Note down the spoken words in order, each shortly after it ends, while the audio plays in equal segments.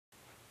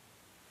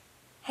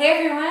Hey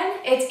everyone,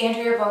 it's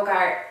Andrea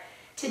Bogart.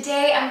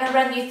 Today I'm going to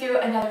run you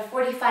through another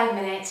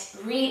 45-minute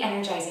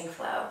re-energizing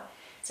flow.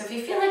 So if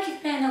you feel like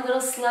you've been a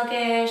little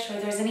sluggish or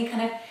there's any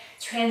kind of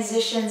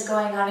transitions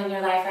going on in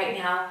your life right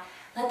now,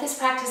 let this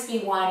practice be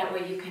one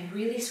where you can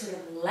really sort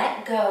of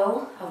let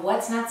go of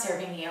what's not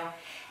serving you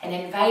and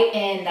invite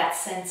in that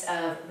sense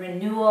of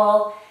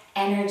renewal,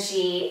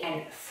 energy,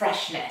 and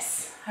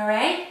freshness. All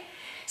right?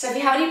 So if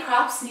you have any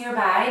props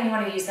nearby and you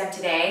want to use them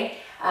today,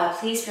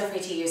 please feel free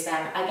to use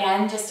them.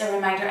 Again, just a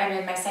reminder, I'm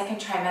in my second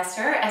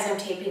trimester. As I'm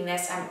taping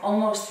this, I'm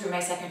almost through my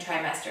second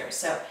trimester.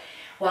 So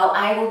while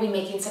I will be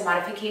making some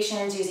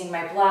modifications using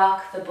my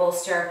block, the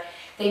bolster,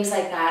 things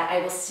like that,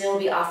 I will still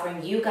be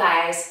offering you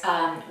guys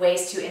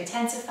ways to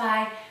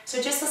intensify.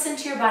 So just listen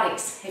to your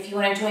bodies. If you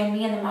want to join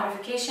me in the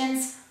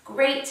modifications,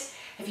 great.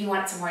 If you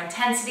want some more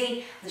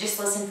intensity, just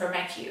listen for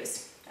my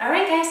cues. All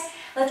right, guys,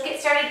 let's get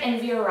started in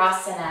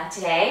Virasana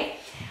today.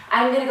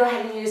 I'm going to go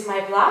ahead and use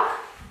my block,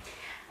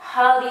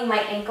 hugging my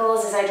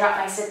ankles as I drop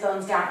my sit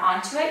bones down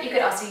onto it. You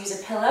could also use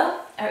a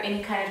pillow or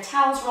any kind of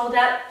towels rolled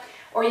up,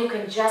 or you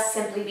can just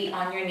simply be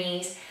on your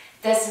knees.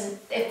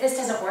 If this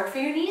doesn't work for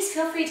your knees,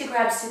 feel free to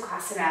grab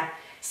Sukhasana,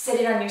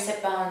 sit it on your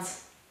sit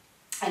bones,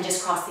 and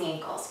just cross the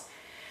ankles.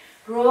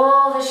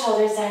 Roll the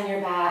shoulders down your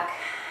back,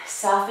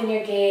 soften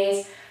your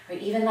gaze, or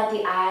even let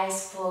the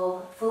eyes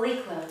fully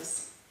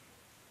close.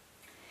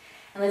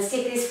 And let's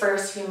take these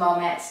first few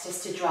moments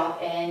just to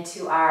drop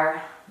into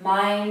our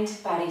mind,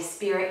 body,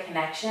 spirit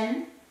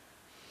connection.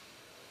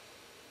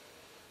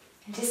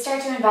 And just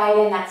start to invite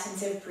in that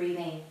sense of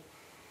breathing.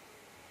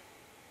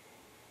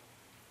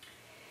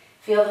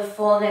 Feel the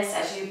fullness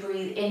as you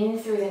breathe in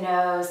through the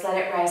nose. Let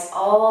it rise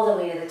all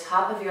the way to the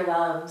top of your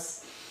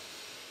lungs.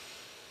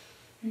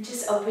 And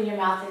just open your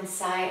mouth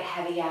inside,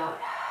 heavy out.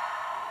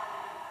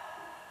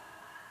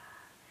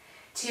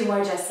 2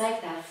 more just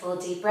like that. Full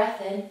deep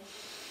breath in.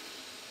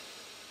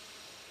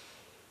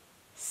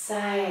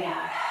 Side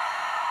out.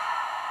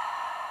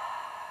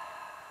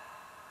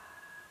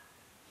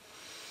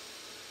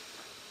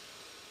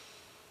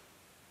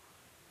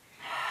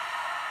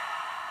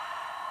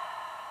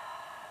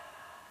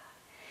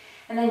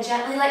 And then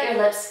gently let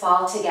your lips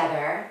fall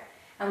together,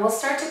 and we'll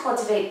start to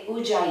cultivate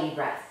Ujjayi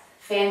breath.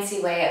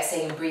 Fancy way of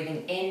saying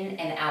breathing in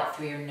and out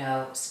through your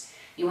nose.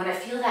 You want to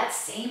feel that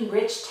same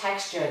rich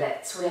texture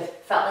that sort of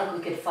felt like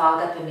we could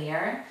fog up a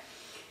mirror.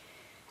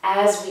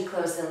 As we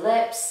close the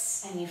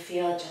lips and you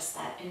feel just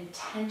that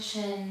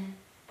intention,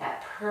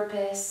 that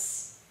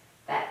purpose,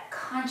 that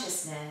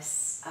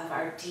consciousness of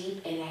our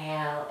deep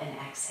inhale and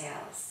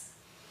exhales.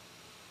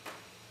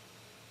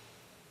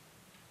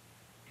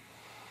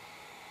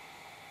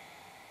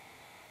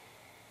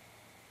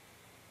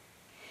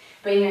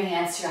 Bring your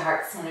hands to your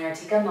heart center.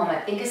 Take a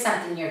moment. Think of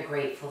something you're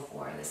grateful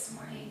for this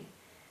morning,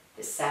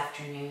 this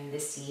afternoon,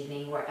 this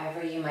evening,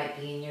 wherever you might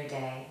be in your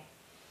day.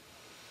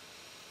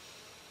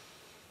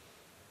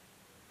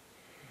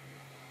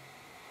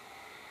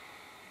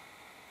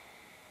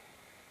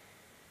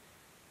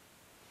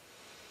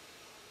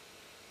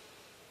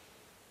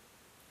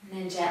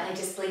 And then gently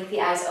just blink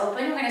the eyes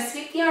open. We're going to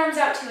sweep the arms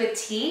out to a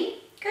T.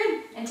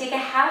 Good. And take a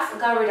half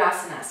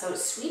Garudasana. So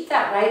sweep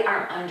that right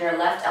arm under,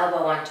 left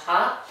elbow on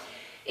top.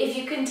 If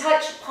you can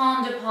touch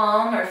palm to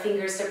palm or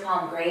fingers to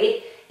palm,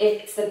 great.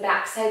 If it's the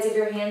back sides of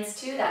your hands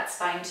too, that's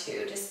fine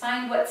too. Just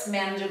find what's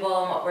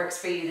manageable and what works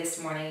for you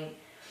this morning.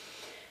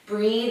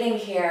 Breathing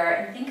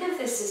here, and think of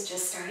this as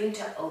just starting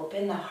to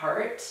open the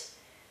heart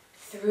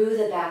through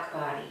the back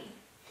body.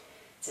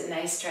 It's a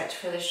nice stretch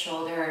for the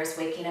shoulders,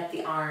 waking up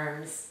the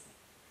arms.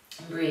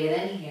 Breathe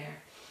in here.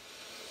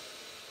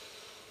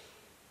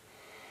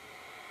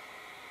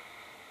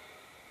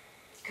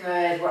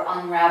 Good, we'll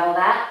unravel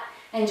that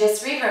and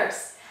just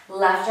reverse.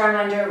 Left arm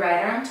under,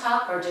 right arm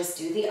top, or just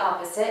do the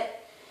opposite.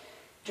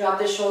 Drop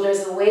the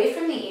shoulders away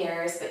from the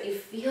ears, but you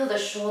feel the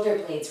shoulder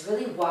blades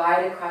really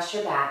wide across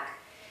your back.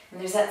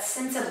 And there's that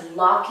sense of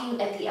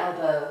locking at the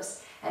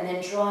elbows and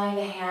then drawing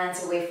the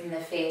hands away from the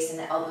face and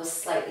the elbows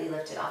slightly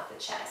lifted off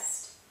the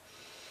chest.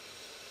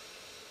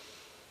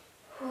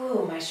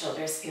 Ooh, my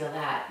shoulders feel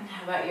that.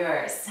 How about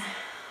yours?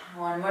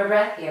 One more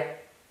breath here.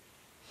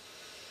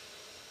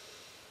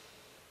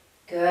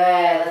 Good,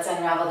 let's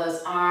unravel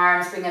those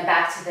arms, bring them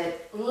back to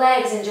the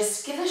legs and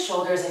just give the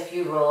shoulders a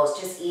few rolls,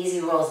 just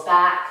easy rolls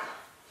back,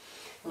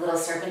 a little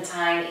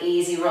serpentine,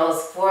 easy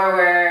rolls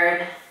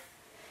forward,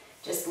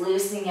 just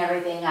loosening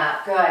everything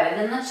up. Good, and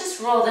then let's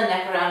just roll the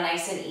neck around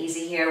nice and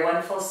easy here,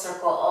 one full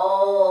circle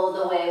all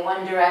the way,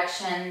 one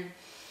direction,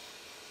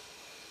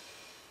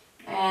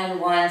 and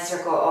one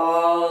circle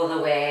all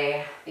the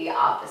way, the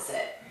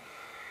opposite.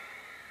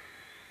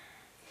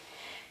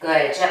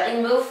 Good,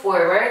 gently move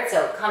forward,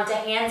 so come to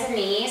hands and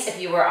knees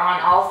if you were on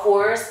all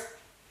fours,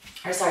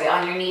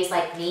 on your knees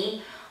like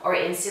me, or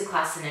in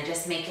Sukhasana,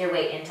 just make your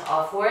way into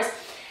all fours.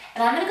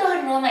 And I'm gonna go ahead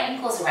and roll my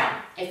ankles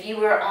around. If you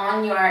were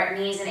on your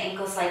knees and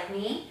ankles like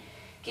me,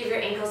 give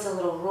your ankles a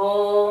little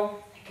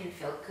roll. It can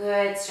feel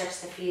good,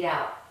 stretch the feet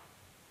out.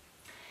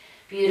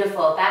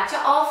 Beautiful, back to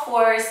all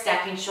fours,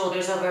 stacking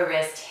shoulders over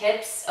wrist,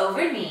 hips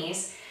over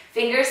knees.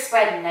 Fingers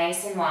spread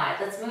nice and wide.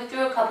 Let's move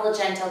through a couple of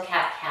gentle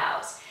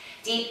cat-cows.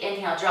 Deep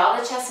inhale, draw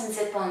the chest and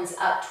sit bones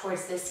up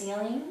towards the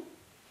ceiling.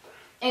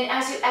 And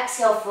as you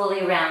exhale,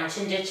 fully round,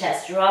 chin to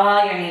chest,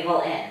 draw your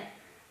navel in.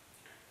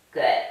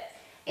 Good.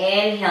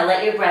 Inhale,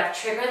 let your breath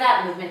trigger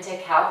that movement to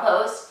cow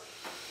pose.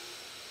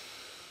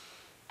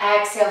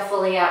 Exhale,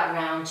 fully out,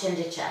 round, chin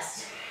to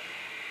chest.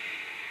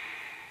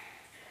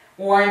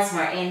 Once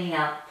more,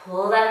 inhale,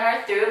 pull that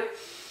heart through.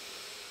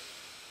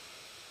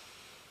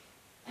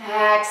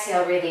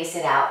 Exhale, release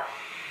it out.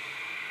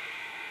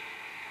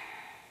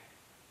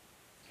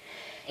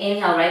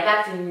 Inhale, right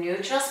back through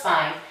neutral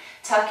spine.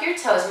 Tuck your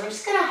toes. We're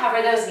just gonna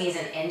hover those knees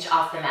an inch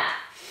off the mat.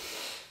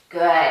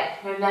 Good.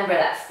 Remember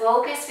that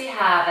focus we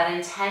have, that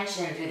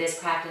intention through this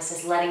practice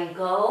is letting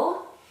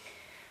go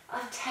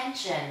of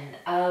tension,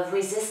 of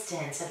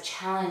resistance, of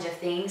challenge, of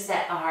things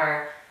that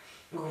are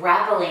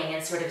grappling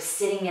and sort of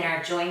sitting in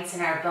our joints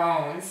and our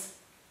bones,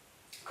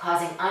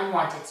 causing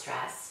unwanted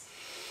stress.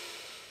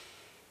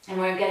 And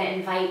we're going to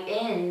invite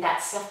in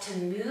that stuff to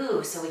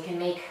move so we can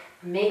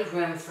make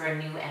room for a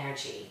new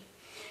energy.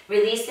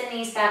 Release the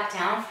knees back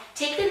down.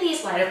 Take the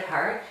knees wide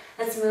apart.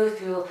 Let's move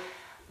through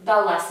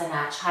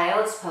Balasana,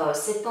 child's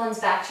pose. Sit bones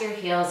back to your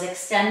heels.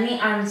 Extend the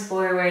arms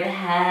forward.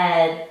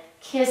 Head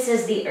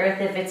kisses the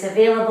earth if it's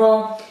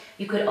available.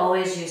 You could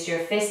always use your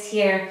fist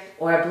here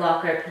or a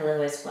blocker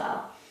pillow as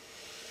well.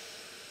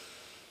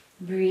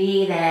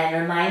 Breathe in,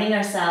 reminding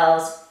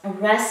ourselves,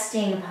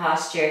 resting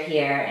posture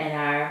here in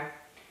our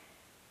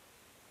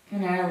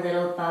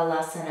little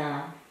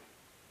Balasana.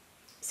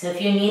 So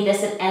if you need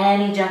this at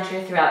any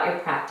juncture throughout your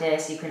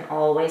practice, you can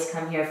always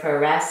come here for a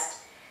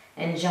rest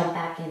and jump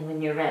back in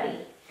when you're ready.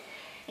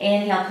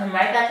 Inhale, come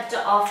right back up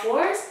to all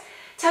fours.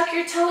 Tuck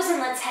your toes and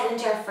let's head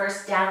into our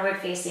first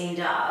downward facing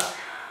dog.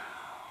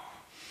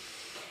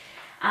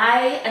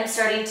 I am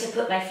starting to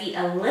put my feet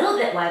a little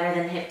bit wider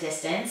than hip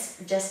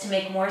distance, just to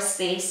make more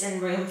space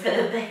and room for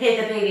the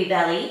baby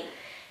belly.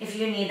 If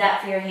you need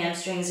that for your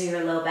hamstrings or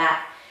your low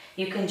back,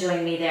 you can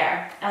join me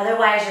there.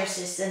 Otherwise, you're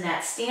just in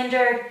that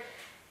standard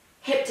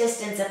hip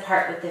distance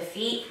apart with the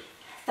feet,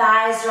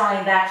 thighs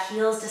drawing back,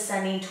 heels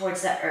descending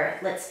towards the earth.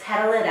 Let's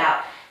pedal it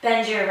out.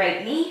 Bend your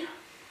right knee.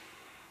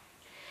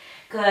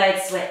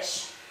 Good,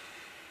 switch.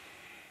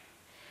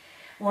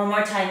 One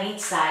more time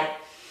each side.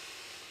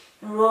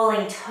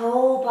 Rolling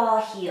toe,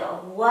 ball,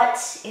 heel. What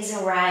is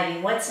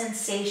arriving? What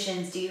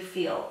sensations do you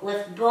feel?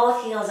 Lift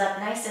both heels up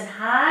nice and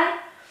high.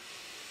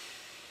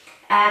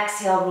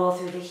 Exhale, roll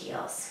through the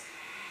heels.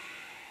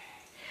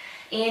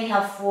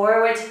 Inhale,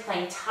 forward to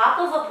plank, top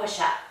of a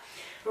push-up.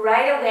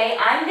 Right away,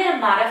 I'm going to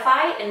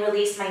modify and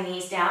release my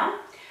knees down.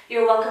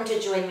 You're welcome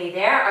to join me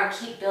there or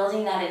keep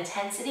building that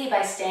intensity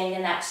by staying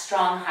in that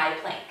strong high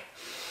plank.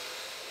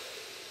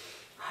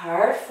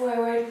 Heart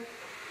forward.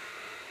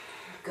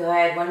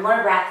 Good. One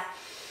more breath.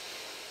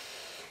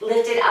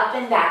 Lift it up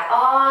and back.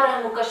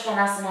 Adho Mukha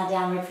Svanasana,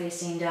 downward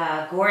facing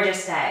dog.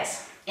 Gorgeous,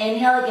 guys.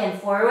 Inhale again,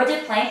 forward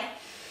to plank.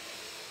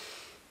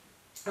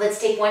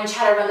 Let's take one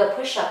chaturanga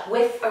push-up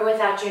with or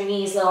without your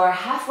knees lower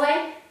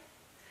halfway.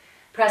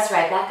 Press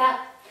right back up.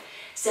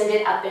 Send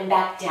it up and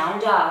back, down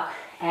dog.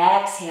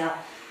 Exhale.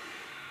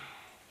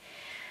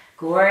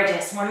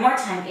 Gorgeous. One more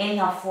time.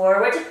 Inhale,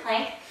 forward to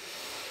plank.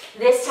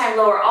 This time,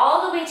 lower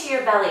all the way to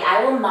your belly.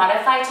 I will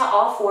modify to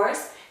all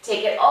fours.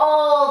 Take it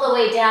all the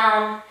way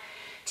down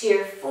to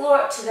your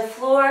floor, to the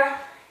floor,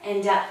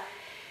 and up.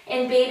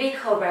 In baby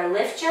cobra,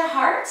 lift your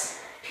heart,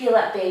 peel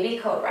up baby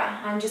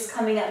cobra. I'm just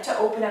coming up to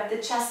open up the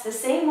chest the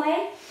same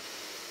way.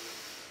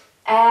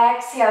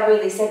 Exhale,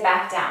 release it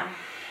back down.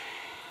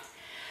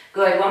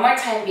 Good, one more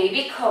time,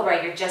 baby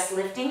cobra. You're just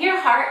lifting your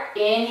heart.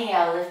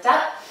 Inhale, lift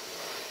up.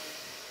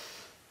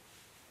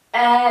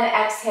 And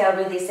exhale,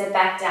 release it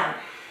back down.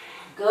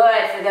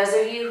 Good, for those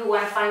of you who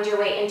want to find your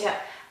way into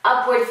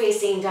upward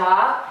facing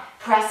dog,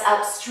 press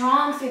up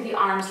strong through the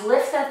arms,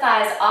 lift the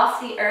thighs off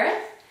the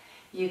earth.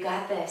 You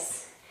got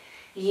this.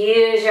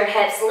 Use your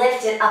hips,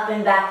 lift it up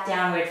and back,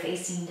 downward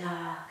facing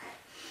dog.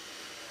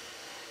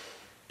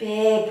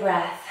 Big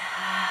breath.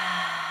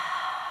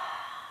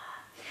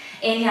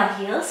 Inhale,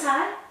 heels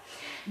high.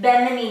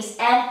 Bend the knees,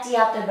 empty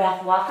out the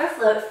breath, walk or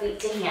float, feet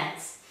to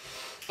hands.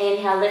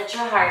 Inhale, lift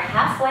your heart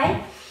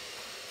halfway.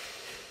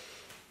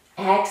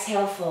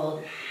 Exhale,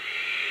 fold.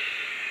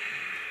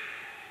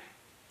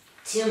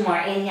 Two more,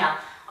 inhale,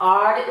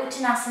 Ardha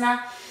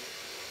Uttanasana.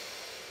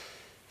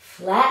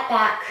 Flat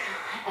back,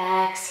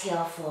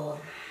 exhale, fold.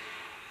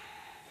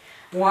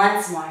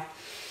 Once more.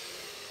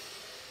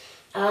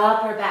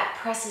 Upper back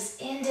presses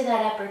into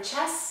that upper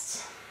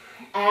chest.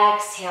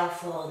 Exhale,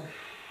 fold.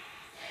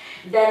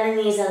 Bend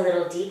the knees a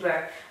little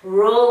deeper.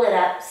 Roll it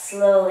up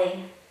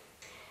slowly.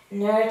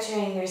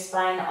 Nurturing your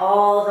spine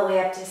all the way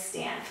up to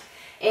stand.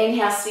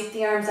 Inhale, sweep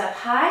the arms up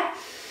high.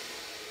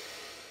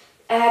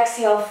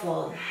 Exhale,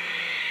 fold.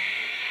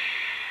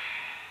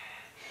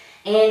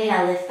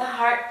 Inhale, lift the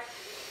heart.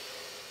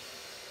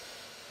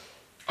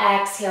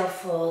 Exhale,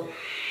 fold.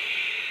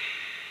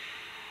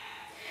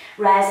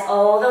 Rise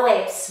all the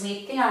way.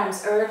 Sweep the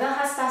arms. Urdhva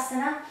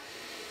Hastasana.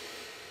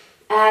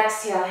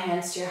 Exhale,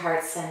 hands to your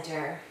heart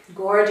center.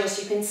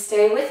 Gorgeous. You can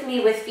stay with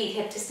me with feet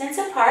hip distance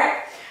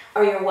apart,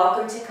 or you're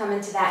welcome to come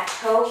into that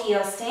toe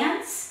heel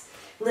stance.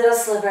 Little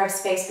sliver of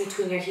space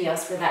between your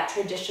heels for that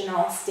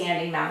traditional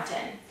standing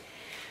mountain.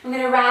 I'm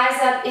going to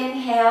rise up,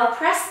 inhale,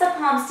 press the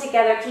palms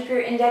together, keep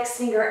your index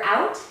finger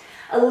out.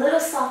 A little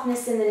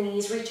softness in the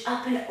knees, reach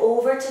up and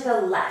over to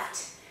the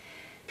left.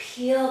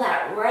 Peel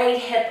that right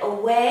hip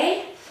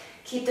away.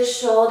 Keep the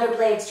shoulder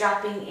blades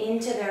dropping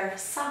into their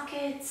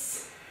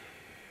sockets.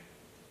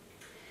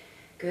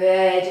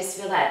 Good, just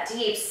feel that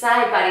deep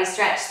side body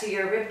stretch through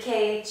your rib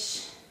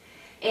cage.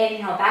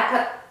 Inhale, back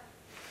up.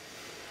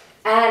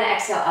 And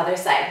exhale, other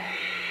side.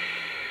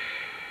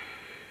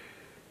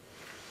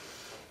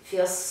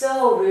 Feel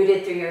so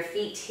rooted through your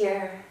feet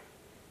here.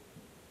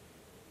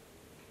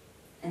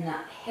 And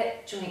that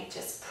hip joint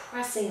just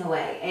pressing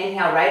away.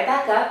 Inhale, right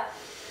back up.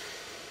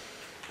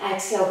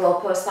 Exhale,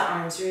 goalpost the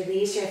arms.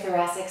 Release your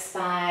thoracic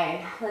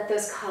spine. Let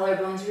those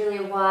collarbones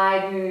really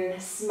widen.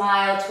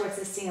 Smile towards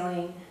the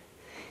ceiling.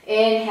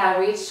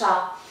 Inhale, reach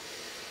tall.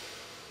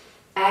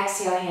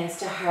 Exhale, hands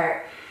to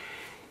heart.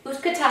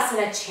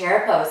 Utkatasana,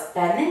 chair pose.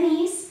 Bend the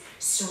knees,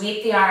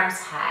 sweep the arms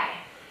high.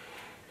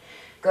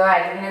 Good,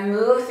 we're gonna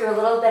move through a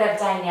little bit of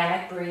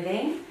dynamic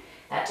breathing.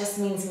 That just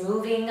means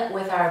moving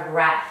with our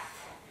breath.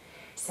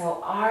 So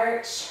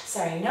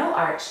no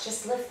arch,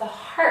 just lift the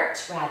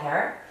heart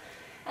rather,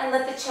 and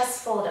let the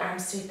chest fold,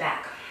 arms sweep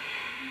back.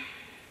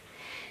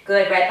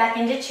 Good, right back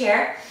into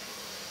chair.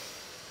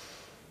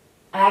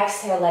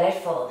 Exhale, let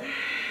it fold.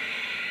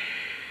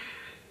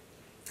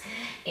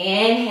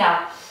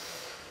 Inhale,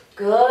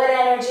 good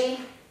energy.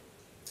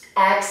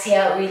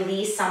 Exhale,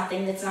 release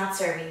something that's not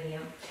serving you.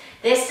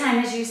 This time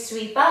as you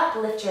sweep up,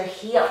 lift your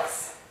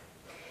heels.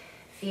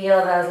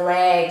 Feel those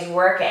legs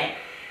working.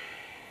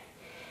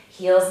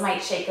 Heels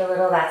might shake a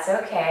little, that's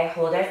okay.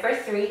 Hold it for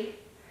 3,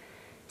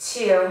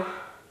 2,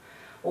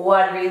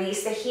 1.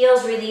 Release the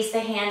heels, release the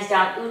hands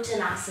down,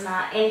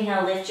 Uttanasana.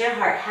 Inhale, lift your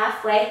heart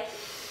halfway.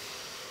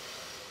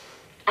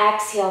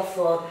 Exhale,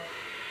 fold.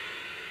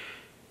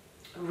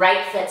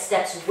 Right foot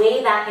steps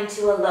way back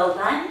into a low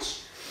lunge.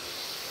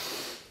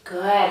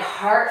 Good,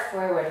 heart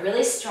forward,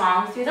 really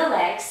strong through the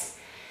legs.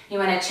 You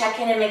want to check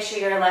in and make sure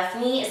your left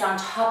knee is on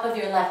top of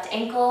your left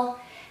ankle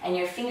and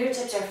your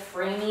fingertips are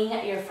framing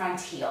your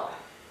front heel.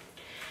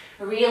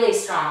 Really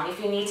strong. If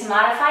you need to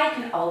modify, you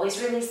can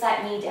always release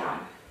that knee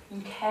down.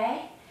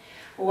 Okay?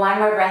 One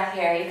more breath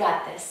here. You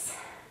got this.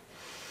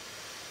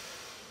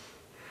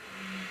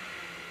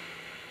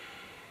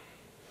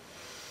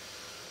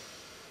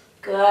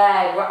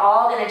 Good. We're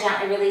all going to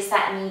gently release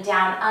that knee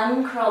down.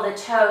 Uncurl the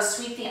toes.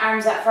 Sweep the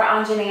arms up for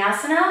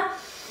Anjaneyasana.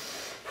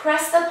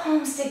 Press the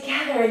palms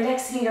together.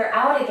 Index finger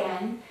out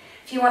again.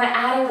 If you want to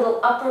add a little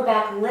upper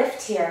back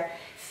lift here,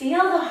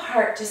 feel the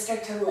heart just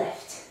start to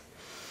lift.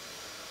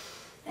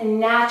 And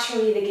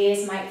naturally, the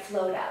gaze might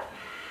float up.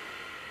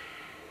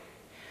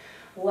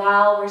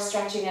 While we're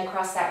stretching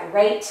across that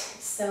right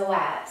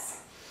psoas.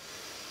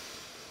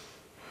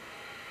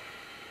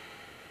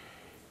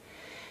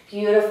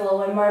 Beautiful.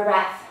 One more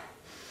breath.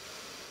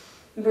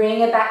 Bring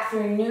it back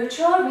through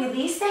neutral.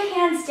 Release the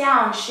hands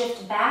down.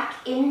 Shift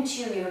back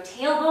into your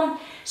tailbone.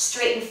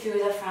 Straighten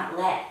through the front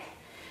leg.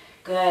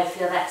 Good.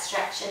 Feel that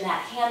stretch in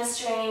that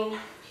hamstring.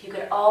 You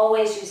could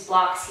always use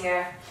blocks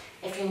here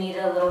if you need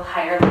a little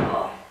higher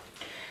level.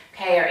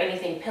 Okay, or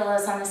anything,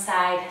 pillows on the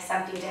side,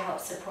 something to help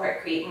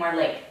support, create more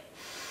leg.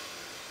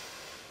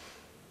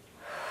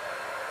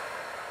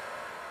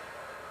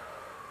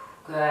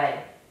 Good.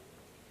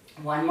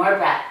 One more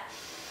breath.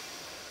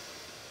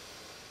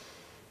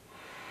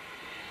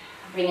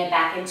 Bring it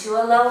back into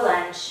a low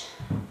lunge.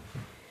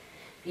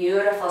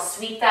 Beautiful.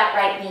 Sweep that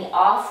right knee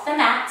off the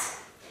mat.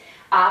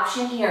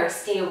 Option here,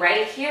 stay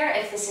right here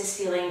if this is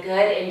feeling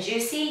good and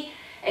juicy.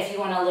 If you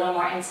want a little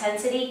more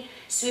intensity,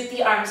 sweep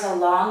the arms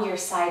along your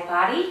side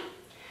body.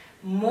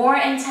 More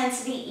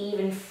intensity,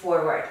 even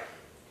forward.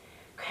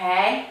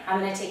 Okay, I'm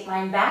going to take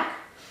mine back.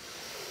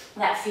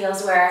 That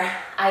feels where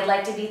I'd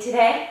like to be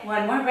today.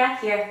 One more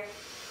breath here.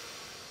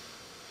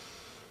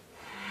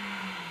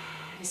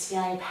 Just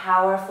feeling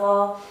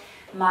powerful,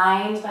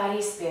 mind,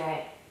 body,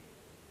 spirit.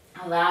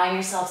 Allowing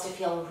yourselves to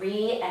feel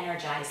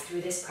re-energized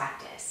through this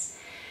practice.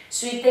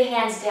 Sweep the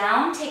hands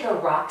down, take a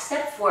rock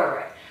step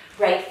forward.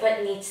 Right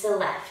foot meets the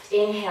left.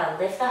 Inhale,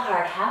 lift the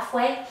heart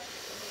halfway.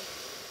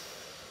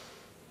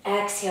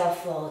 Exhale,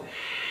 fold.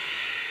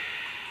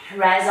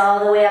 Rise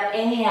all the way up.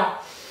 Inhale.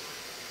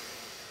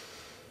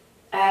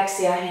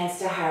 Exhale, hands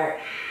to heart.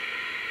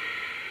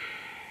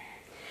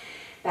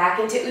 Back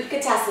into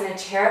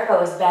Utkatasana, chair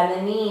pose. Bend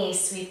the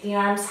knees, sweep the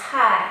arms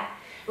high.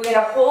 We're going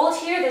to hold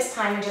here this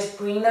time and just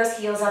bring those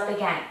heels up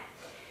again.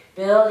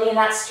 Building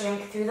that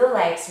strength through the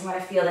legs. We want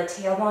to feel the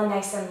tailbone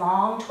nice and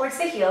long towards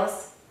the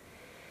heels.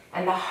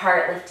 And the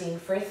heart lifting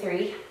for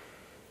 3.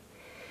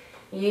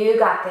 You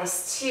got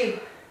this. 2.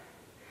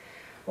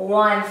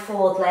 1,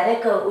 fold, let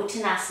it go,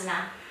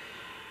 Uttanasana.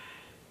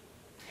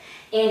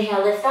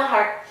 Inhale, lift the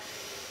heart.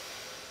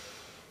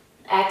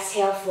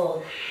 Exhale,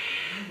 fold.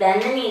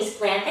 Bend the knees,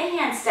 plant the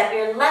hands, step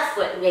your left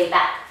foot way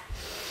back.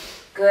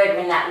 Good,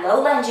 we're in that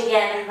low lunge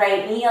again.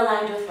 Right knee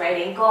aligned with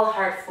right ankle,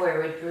 heart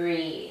forward,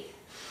 breathe.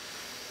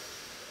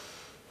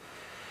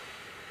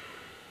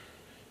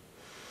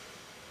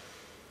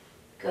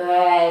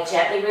 Good,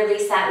 gently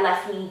release that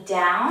left knee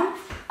down.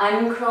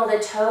 Uncurl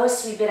the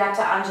toes, sweep it up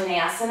to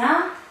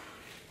Anjaneyasana.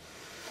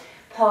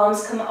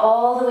 Palms come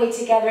all the way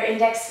together,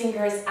 index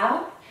fingers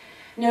out.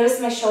 Notice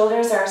my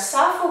shoulders are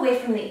soft away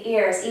from the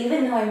ears,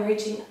 even though I'm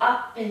reaching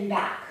up and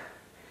back.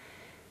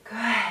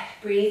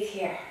 Good, breathe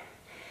here.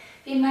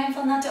 Be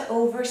mindful not to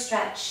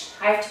overstretch.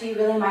 I have to be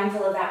really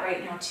mindful of that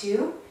right now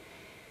too.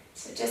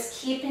 So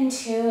just keep in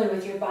tune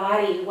with your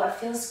body, what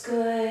feels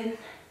good,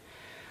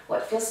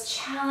 what feels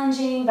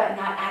challenging, but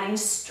not adding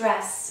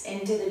stress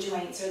into the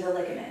joints or the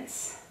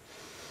ligaments.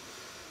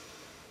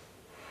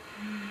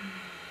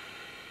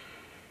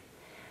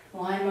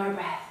 One more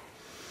breath.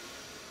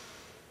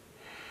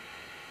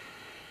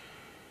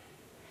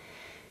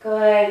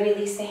 Good,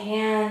 release the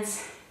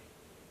hands.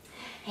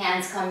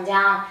 Hands come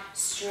down,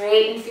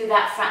 straighten through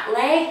that front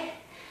leg. You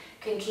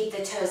can keep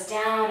the toes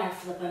down or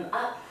flip them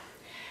up.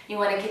 You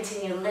want to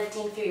continue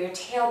lifting through your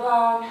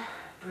tailbone.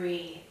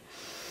 Breathe.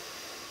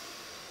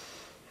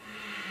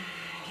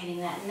 Getting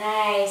that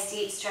nice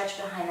deep stretch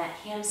behind that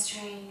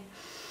hamstring.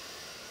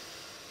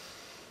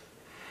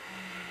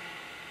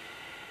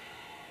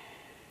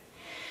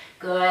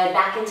 Good,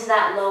 back into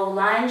that low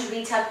lunge.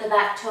 Retuck the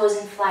back toes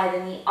and fly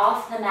the knee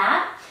off the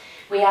mat.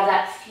 We have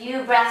that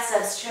few breaths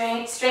of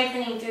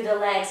strengthening through the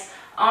legs.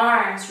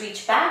 Arms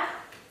reach back,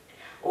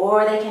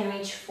 or they can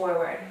reach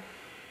forward.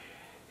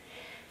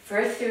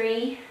 For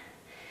 3,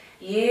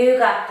 you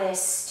got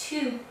this.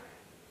 2,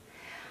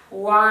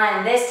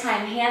 1. This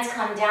time, hands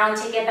come down,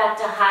 take it back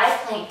to high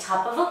plank,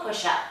 top of a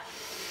push-up.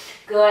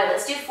 Good,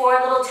 let's do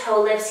 4 little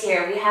toe lifts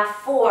here. We have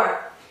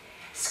 4.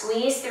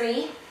 Squeeze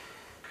 3,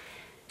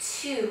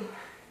 2,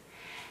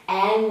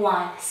 and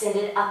 1. Send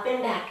it up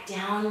and back,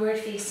 downward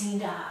facing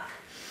dog.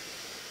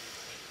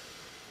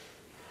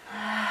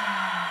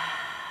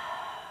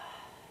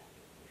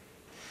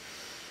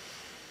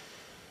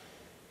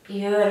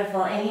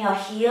 Beautiful. Inhale,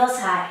 heels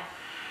high.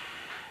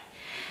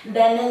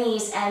 Bend the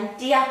knees,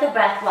 empty out the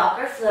breath, walk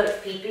or float,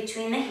 feet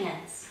between the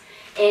hands.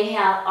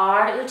 Inhale,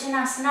 Ardha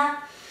Uttanasana.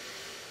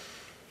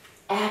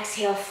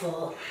 Exhale,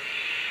 fold.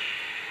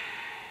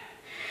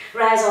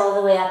 Rise all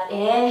the way up,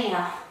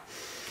 inhale.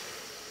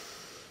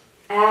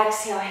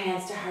 Exhale,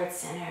 hands to heart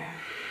center.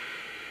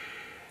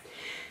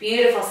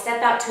 Beautiful,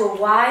 step out to a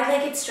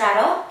wide-legged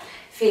straddle,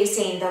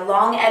 facing the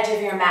long edge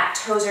of your mat.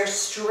 Toes are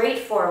straight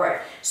forward.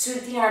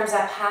 Sweep the arms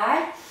up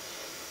high.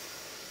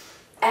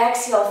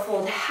 Exhale,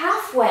 fold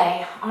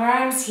halfway,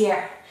 arms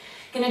here.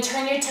 Gonna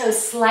turn your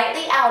toes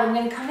slightly out. I'm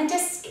gonna come into,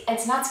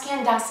 it's not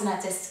Skandasana,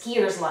 it's a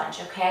skier's lunge,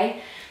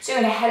 okay? So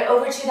you're gonna head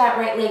over to that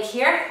right leg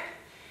here.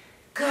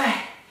 Good,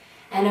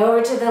 and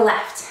over to the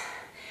left.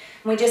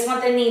 We just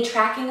want the knee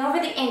tracking over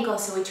the ankle,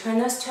 so we turn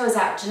those toes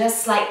out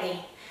just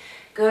slightly.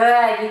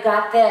 Good, you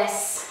got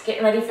this.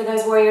 Getting ready for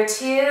those warrior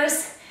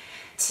 2s.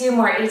 2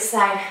 more each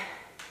side.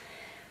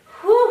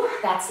 Whew,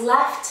 that's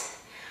left,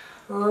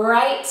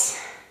 right,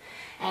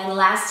 and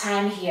last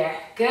time here.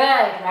 Good,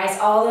 rise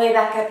all the way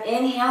back up,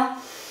 inhale.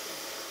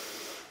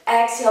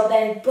 Exhale,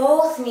 bend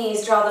both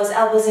knees, draw those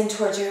elbows in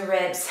towards your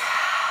ribs.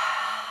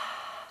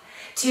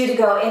 2 to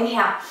go,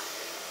 inhale.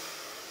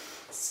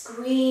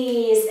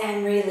 Squeeze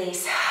and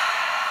release.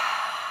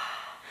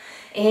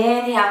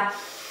 Inhale.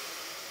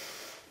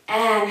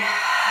 And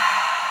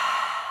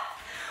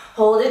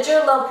hold at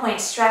your low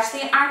point, stretch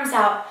the arms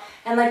out,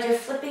 and like you're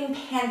flipping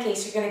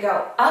pancakes, you're gonna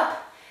go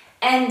up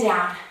and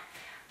down,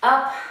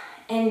 up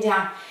and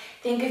down.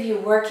 Think of you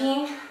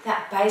working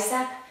that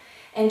bicep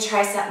and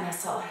tricep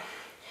muscle.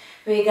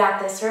 We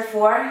got this for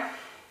 4,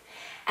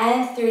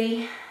 and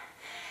 3,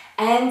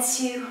 and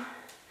 2,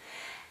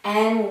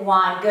 and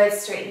 1. Good,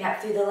 straighten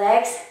up through the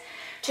legs.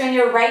 Turn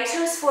your right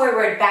toes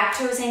forward, back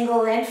toes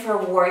angle in for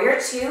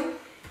warrior 2.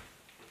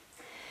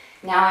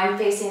 Now I'm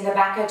facing the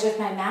back edge of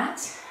my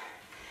mat.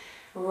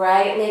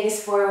 Right leg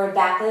is forward,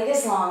 back leg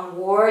is long,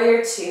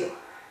 warrior 2.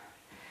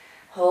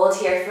 Hold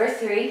here for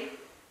 3.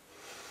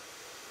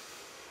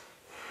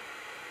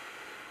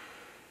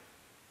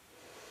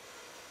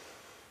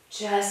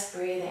 Just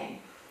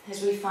breathing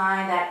as we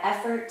find that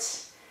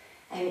effort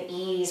and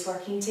ease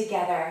working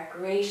together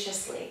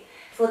graciously.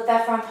 Flip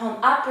that front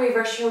palm up,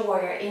 reverse your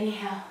warrior.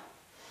 Inhale.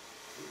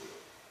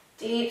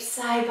 Deep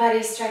side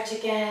body stretch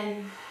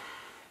again.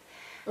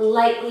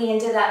 Lightly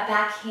into that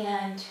back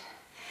hand.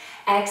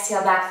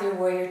 Exhale back through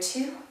warrior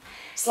 2.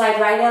 Slide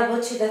right elbow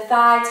to the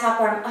thigh,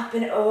 top arm up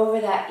and over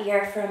that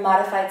ear for a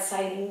modified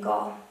side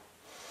angle.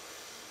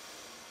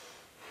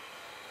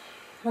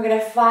 We're going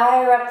to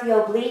fire up the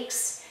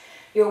obliques.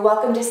 You're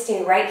welcome to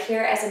stay right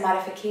here as a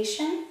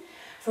modification.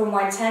 For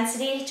more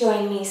intensity,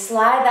 join me.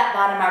 Slide that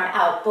bottom arm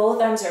out. Both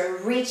arms are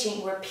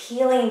reaching. We're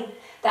peeling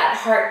that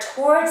heart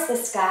towards the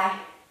sky.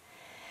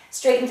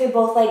 Straighten through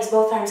both legs,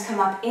 both arms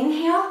come up.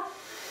 Inhale.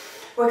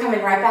 We're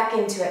coming right back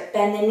into it.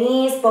 Bend the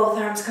knees, both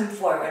arms come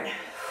forward.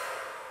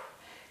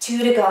 2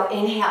 to go,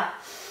 inhale.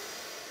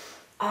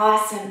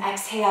 Awesome,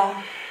 exhale.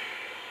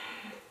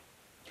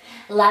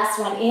 Last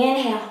one,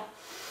 inhale.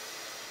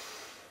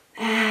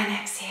 And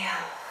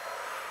exhale.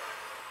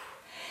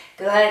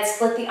 Good,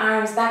 split the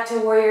arms back to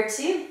warrior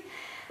two.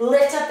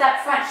 Lift up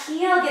that front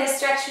heel, get a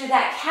stretch through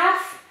that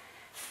calf.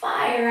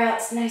 Fire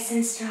out nice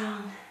and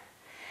strong.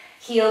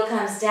 Heel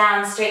comes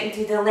down, straighten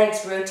through the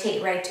legs,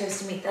 rotate right toes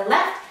to meet the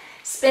left.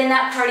 Spin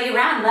that party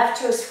around,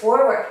 left toes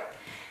forward.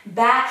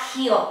 Back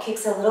heel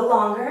kicks a little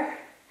longer.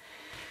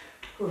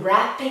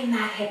 Wrapping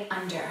that hip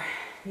under.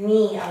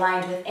 Knee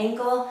aligned with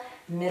ankle,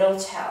 middle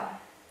toe.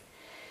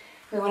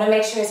 We want to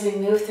make sure as we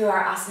move through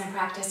our asana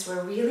practice,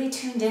 we're really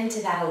tuned into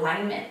that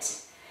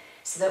alignment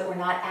so that we're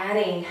not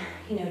adding,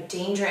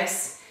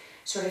 dangerous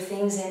sort of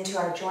things into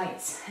our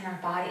joints and our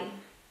body.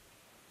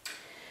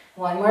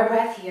 One more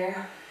breath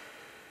here.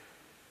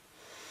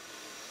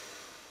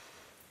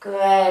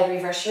 Good,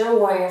 reverse your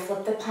warrior,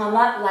 flip the palm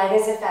up, light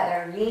as a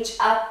feather. Reach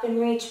up and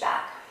reach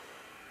back.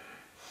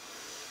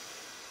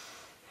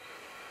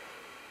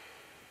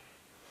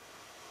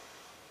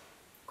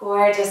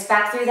 Gorgeous,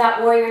 back through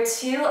that warrior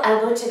two,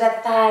 elbow to the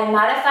thigh,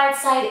 modified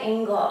side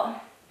angle.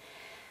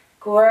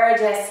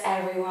 Gorgeous,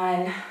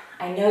 everyone.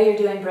 I know you're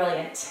doing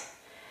brilliant.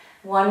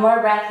 One more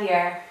breath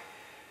here.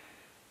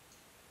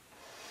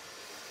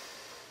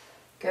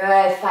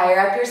 Good, fire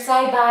up your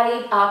side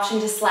body.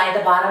 Option to slide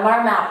the bottom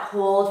arm out.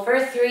 Hold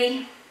for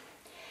three.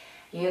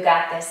 You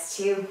got this,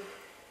 two.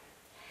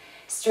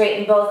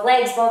 Straighten both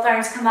legs, both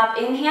arms come up.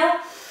 Inhale,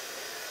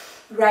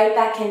 right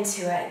back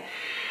into it.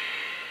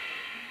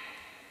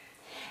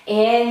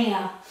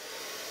 Inhale,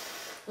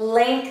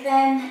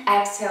 lengthen,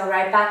 exhale,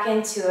 right back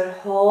into it.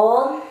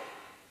 Hold.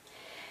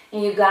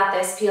 You got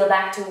this. Peel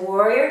back to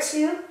warrior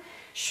two.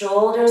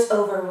 Shoulders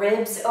over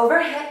ribs,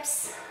 over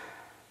hips.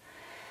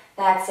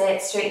 That's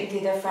it, straighten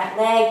through the front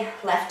leg,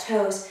 left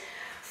toes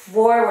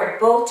forward,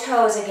 both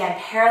toes again,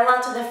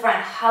 parallel to the front,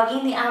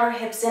 hugging the outer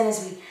hips in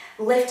as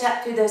we lift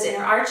up through those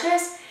inner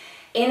arches,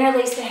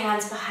 interlace the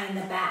hands behind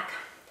the back.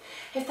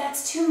 If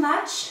that's too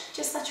much,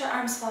 just let your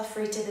arms fall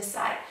free to the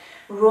side.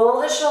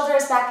 Roll the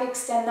shoulders back,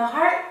 extend the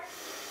heart.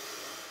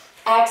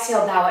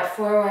 Exhale, bow it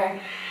forward.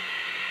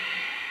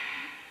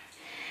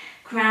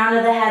 Crown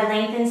of the head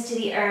lengthens to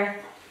the earth.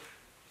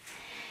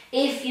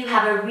 If you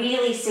have a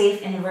really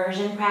safe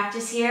inversion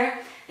practice here,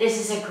 this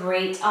is a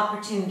great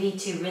opportunity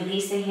to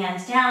release the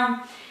hands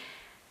down,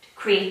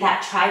 create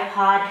that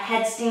tripod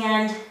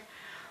headstand,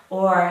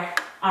 or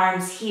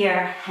arms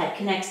here, head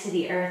connects to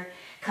the earth,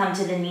 come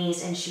to the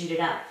knees and shoot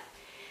it up.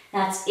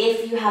 That's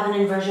if you have an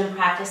inversion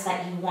practice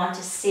that you want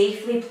to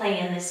safely play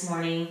in this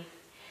morning.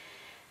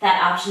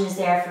 That option is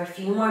there for a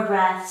few more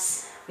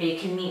breaths, where you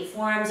can meet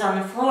forearms on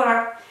the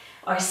floor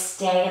or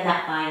stay in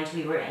that bind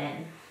we were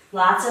in.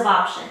 Lots of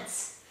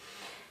options.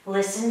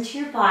 Listen to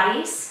your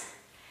bodies.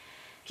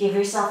 Give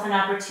yourself an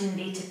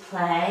opportunity to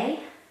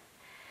play.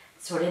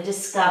 Sort of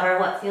discover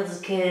what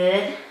feels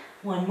good.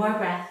 One more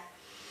breath.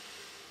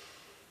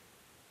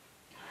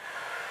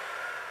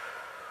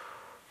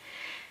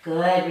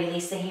 Good,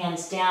 release the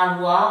hands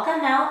down, walk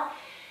them out.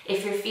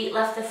 If your feet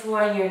left the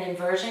floor and you're in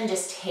inversion,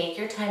 just take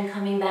your time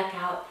coming back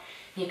out.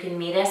 You can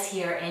meet us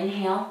here,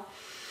 inhale,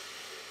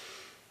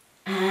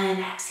 and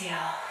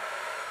exhale.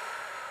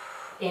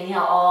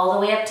 Inhale all the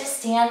way up to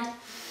stand.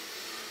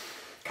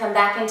 Come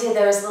back into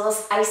those little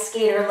ice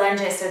skater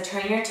lunges, so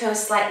turn your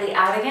toes slightly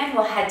out again.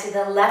 We'll head to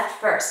the left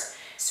first.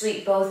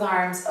 Sweep both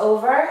arms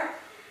over.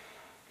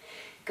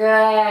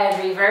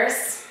 Good,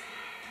 reverse.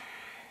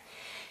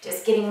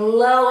 Just getting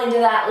low into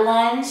that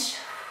lunge.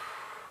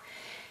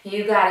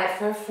 You got it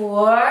for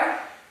 4,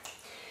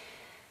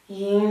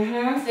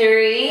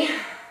 3,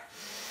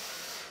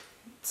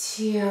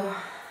 2,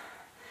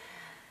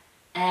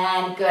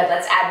 and good.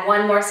 Let's add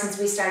one more since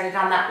we started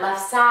on that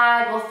left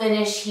side. We'll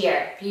finish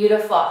here.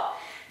 Beautiful.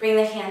 Bring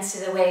the hands to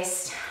the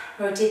waist.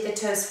 Rotate the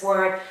toes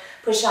forward.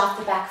 Push off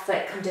the back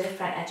foot. Come to the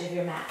front edge of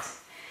your mat.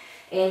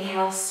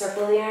 Inhale,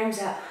 circle the arms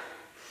up.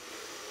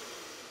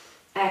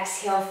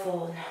 Exhale,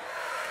 fold.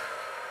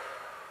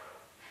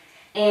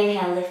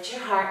 Inhale, lift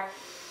your heart.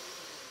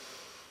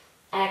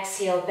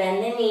 Exhale,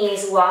 bend the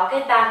knees, walk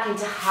it back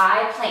into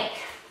high plank.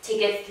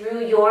 Take it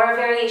through your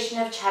variation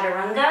of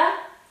chaturanga.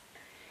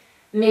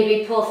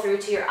 Maybe pull through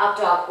to your up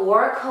dog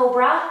or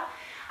cobra.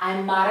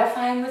 I'm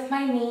modifying with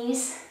my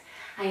knees.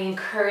 I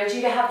encourage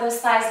you to have those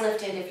thighs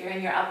lifted if you're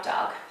in your up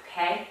dog,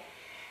 okay?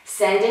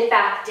 Send it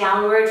back,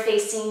 downward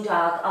facing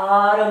dog,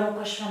 Adho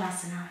Mukha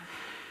Svanasana.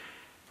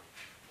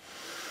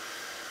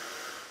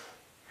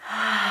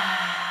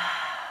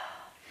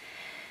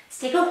 Let's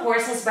take a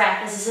horse's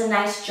breath. This is a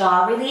nice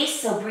jaw release,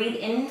 so breathe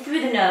in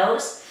through the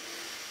nose.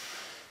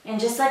 And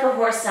just like a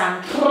horse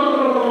sound,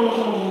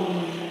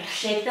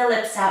 shake the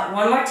lips out.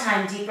 One more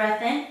time, deep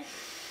breath in.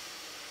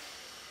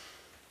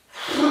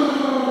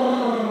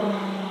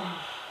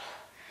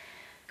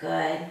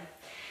 Good.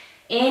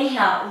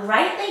 Inhale,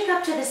 right leg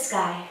up to the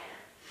sky.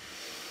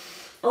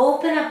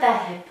 Open up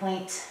that hip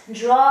point.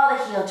 Draw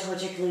the heel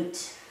towards your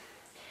glute.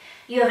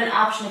 You have an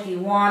option if you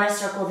want to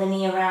circle the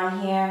knee around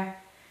here.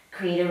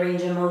 Create a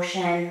range of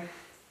motion.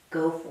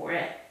 Go for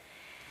it.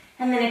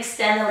 And then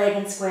extend the leg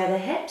and square the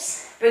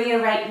hips. Bring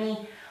your right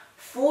knee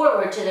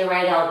forward to the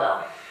right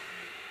elbow.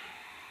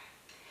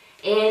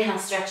 Inhale,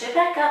 stretch it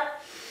back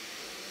up.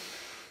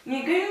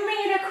 You're going to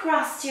bring it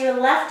across to your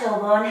left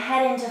elbow and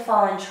head into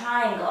fallen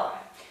triangle.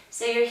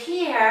 So you're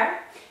here,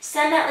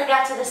 send that leg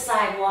out to the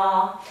side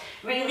wall,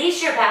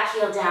 release your back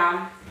heel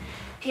down,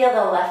 peel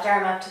the left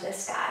arm up to the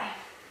sky.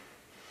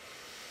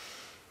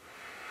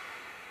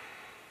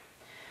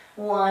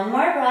 One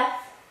more breath.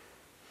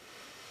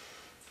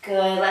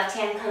 Good, left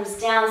hand comes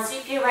down,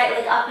 sweep your right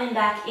leg up and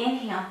back,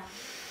 inhale.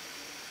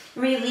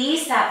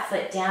 Release that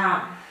foot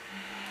down.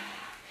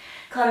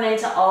 Come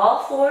into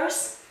all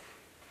fours.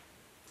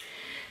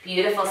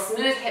 Beautiful,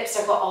 smooth hip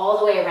circle all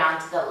the way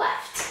around to the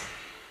left.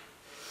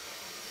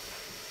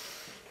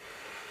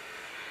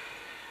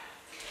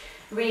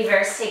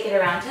 Reverse, take it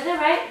around to the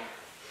right.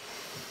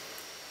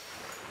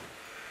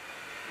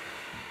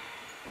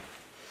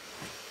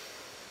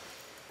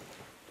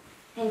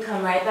 And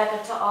come right back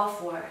up to all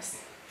fours.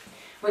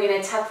 We're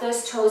going to tuck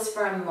those toes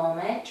for a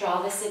moment,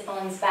 draw the sit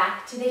bones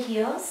back to the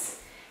heels,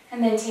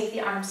 and then take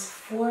the arms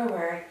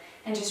forward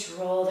and just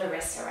roll the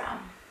wrists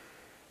around.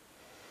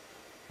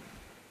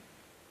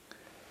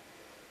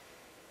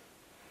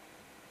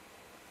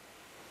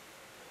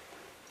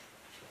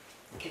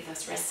 Give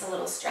those wrists a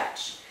little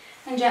stretch.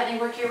 And gently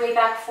work your way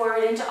back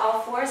forward into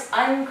all fours.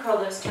 Uncurl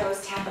those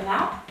toes, tap them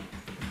out.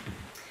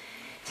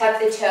 Tuck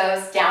the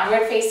toes,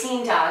 downward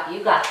facing dog.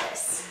 You got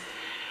this.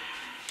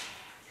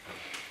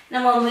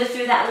 Then we'll move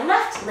through that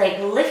left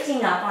leg,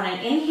 lifting up on an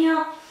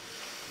inhale.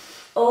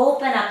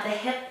 Open up the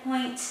hip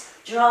point.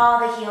 Draw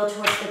the heel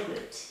towards the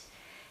glute.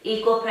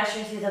 Equal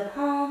pressure through the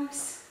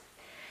palms.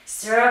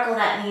 Circle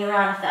that knee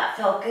around if that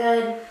felt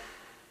good.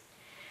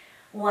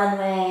 One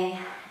way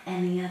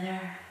and the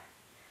other.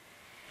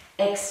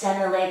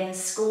 Extend the leg and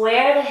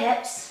square the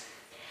hips.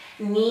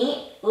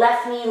 Knee,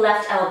 left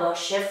elbow,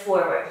 shift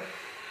forward.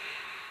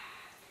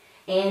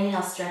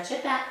 Inhale, stretch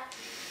it back.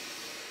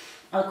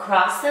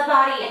 Across the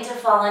body into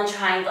fallen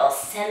triangle.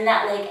 Send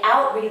that leg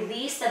out,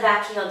 release the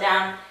back heel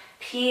down,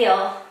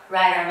 peel,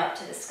 right arm up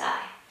to the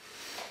sky.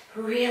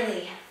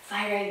 Really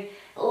firing,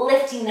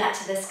 lifting that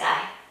to the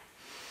sky.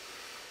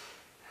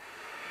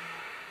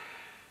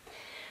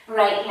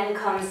 Right hand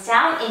comes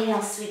down,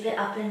 inhale, sweep it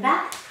up and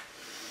back.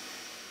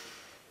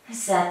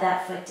 Set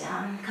that foot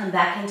down, come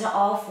back into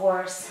all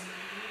fours.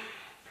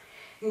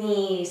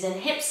 Knees and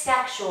hips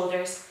stacked,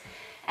 shoulders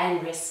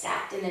and wrists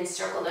stacked, and then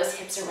circle those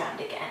hips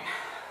around again.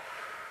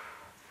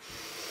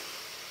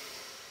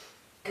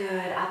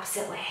 Good,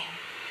 opposite way.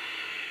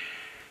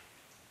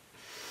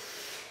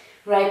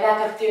 Right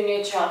back up through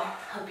neutral.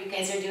 Hope you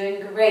guys are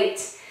doing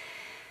great.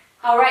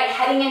 All right,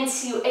 heading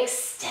into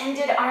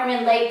extended arm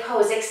and leg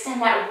pose.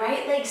 Extend that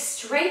right leg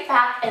straight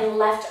back and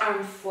left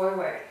arm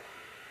forward.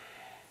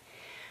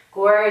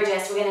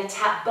 Gorgeous. We're going to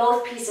tap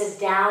both pieces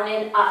down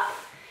and up.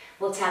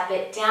 We'll tap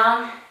it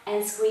down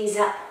and squeeze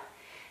up.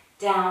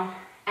 Down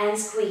and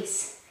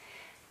squeeze.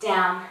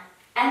 Down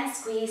and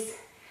squeeze.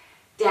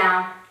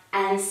 Down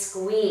and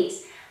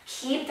squeeze.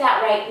 Keep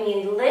that right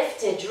knee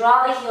lifted.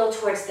 Draw the heel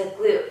towards the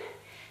glute.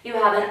 You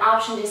have an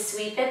option to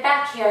sweep it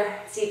back here.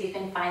 See if you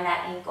can find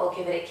that ankle.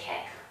 Give it a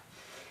kick.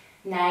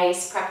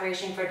 Nice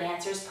preparation for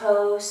dancer's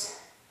pose.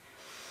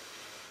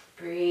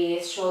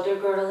 Breathe. Shoulder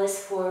girdle is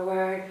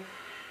forward.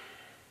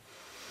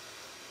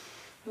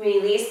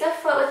 Release the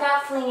foot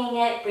without flinging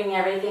it. Bring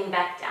everything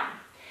back down.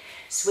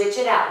 Switch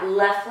it out.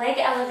 Left leg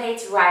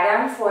elevates, right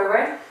arm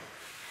forward.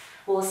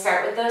 We'll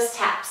start with those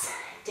taps.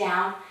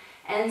 Down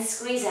and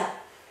squeeze up.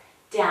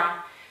 Down,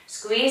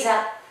 squeeze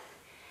up.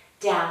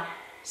 Down,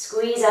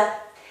 squeeze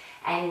up.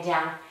 And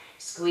down,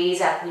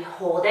 squeeze up. We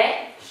hold it.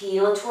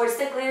 Heel towards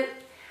the glute.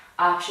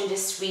 Option to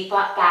sweep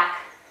up back.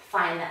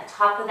 Find the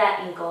top of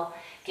that ankle.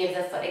 Give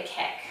the foot a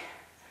kick.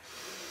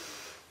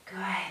 Good.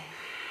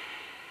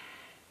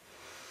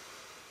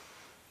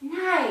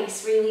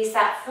 Nice, release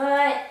that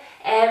foot,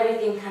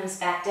 everything comes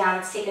back down.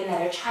 Let's take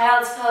another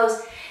child's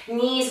pose.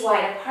 Knees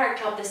wide apart,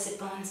 drop the sit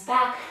bones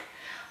back,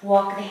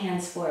 walk the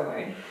hands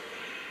forward.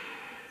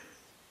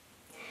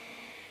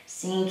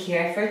 Sink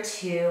here for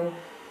 2.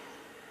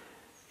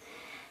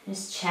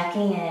 Just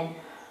checking in.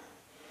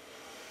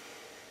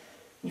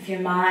 If your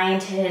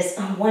mind has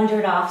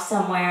wandered off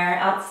somewhere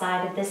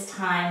outside of this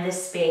time,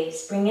 this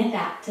space, bring it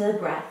back to the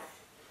breath.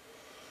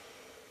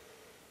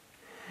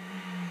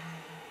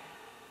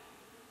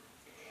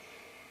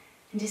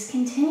 And just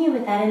continue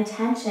with that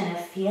intention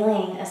of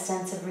feeling a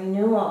sense of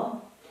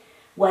renewal.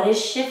 What is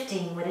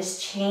shifting? What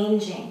is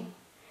changing?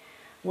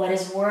 What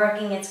is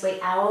working its way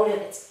out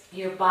of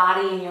your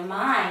body and your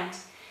mind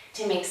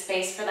to make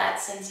space for that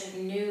sense of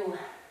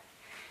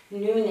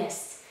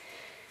newness?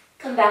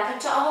 Come back up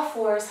to all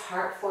fours,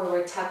 heart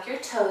forward, tuck your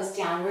toes,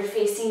 downward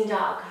facing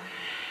dog.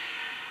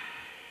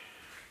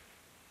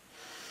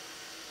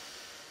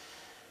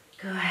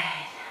 Good.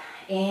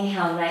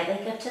 Inhale, right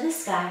leg up to the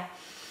sky.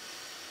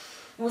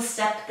 We'll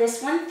step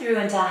this one through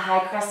into a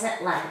high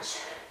crescent lunge.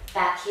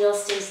 Back heel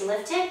stays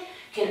lifted.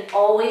 You can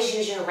always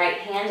use your right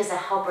hand as a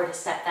helper to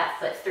step that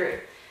foot through.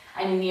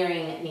 I'm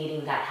nearing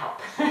needing that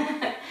help.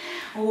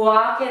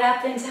 Walk it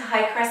up into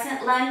high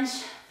crescent lunge.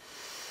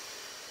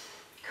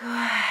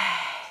 Good.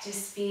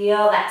 Just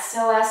feel that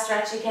psoas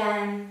stretch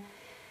again.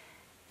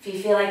 If you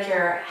feel like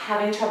you're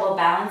having trouble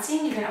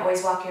balancing, you can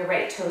always walk your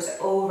right toes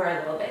over a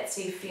little bit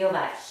so you feel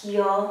that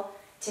heel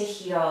to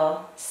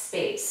heel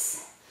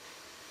space.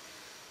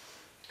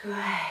 Good.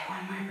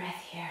 One more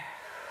breath here.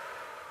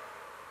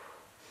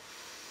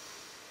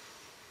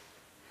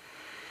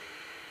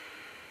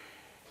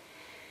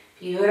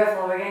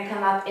 Beautiful. We're going to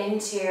come up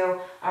into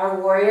our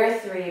warrior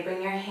three.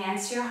 Bring your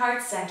hands to your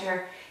heart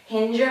center.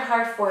 Hinge your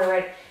heart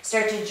forward.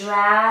 Start to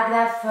drag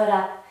that foot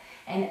up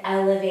and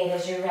elevate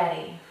as you're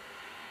ready.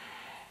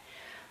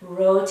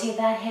 Rotate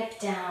that hip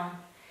down.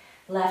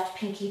 Left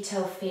pinky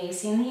toe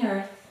facing the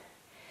earth.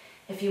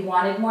 If you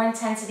wanted more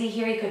intensity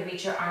here, you could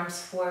reach your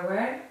arms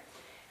forward.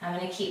 I'm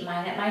going to keep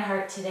mine at my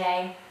heart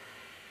today.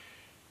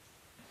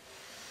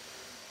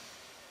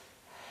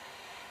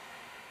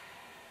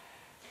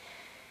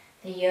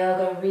 The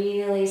yoga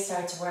really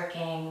starts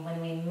working when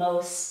we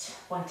most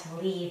want to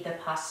leave the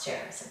posture.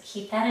 So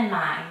keep that in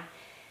mind.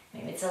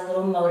 Maybe it's a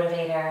little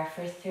motivator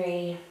for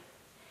 3,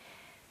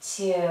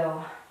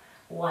 2,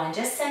 1.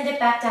 Just send it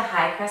back to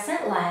high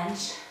crescent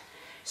lunge.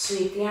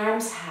 Sweep the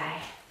arms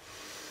high.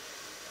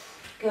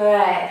 Good.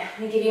 I'm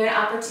going to give you an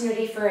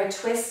opportunity for a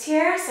twist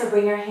here. So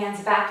bring your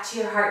hands back to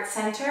your heart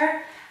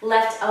center.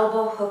 Left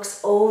elbow hooks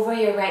over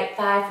your right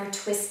thigh for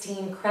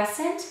twisting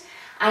crescent.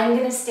 I'm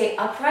going to stay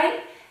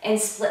upright and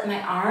split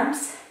my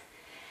arms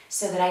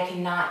so that I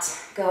cannot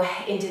go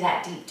into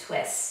that deep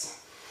twist.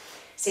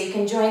 So you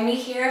can join me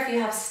here if you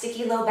have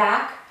sticky low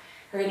back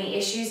or any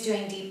issues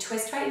doing deep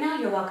twist right now.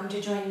 You're welcome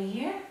to join me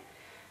here,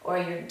 or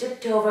you're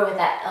dipped over with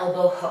that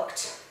elbow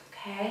hooked.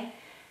 Okay,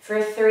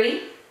 for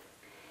 3,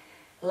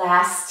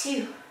 last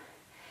 2.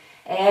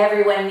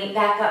 Everyone meet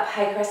back up,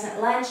 high crescent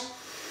lunge.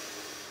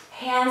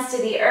 Hands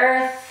to the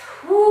earth.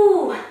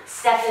 Woo.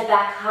 Step it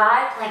back,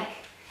 high plank.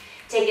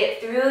 Take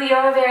it through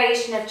your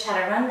variation of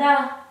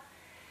chaturanga.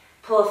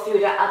 Pull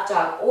through to up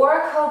dog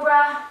or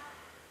cobra.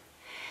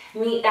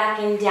 Meet back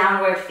in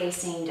downward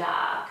facing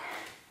dog.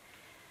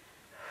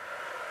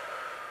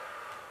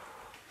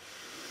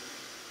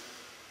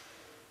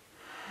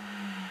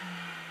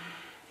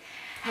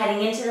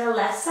 Heading into the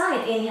left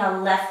side. Inhale,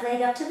 left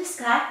leg up to the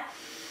sky.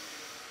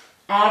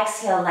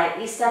 Exhale,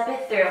 lightly step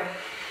it through.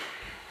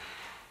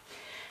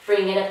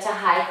 Bring it up to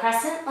high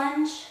crescent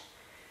lunge.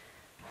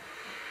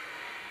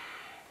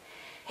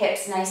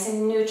 Hips nice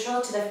and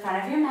neutral to the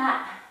front of your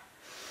mat.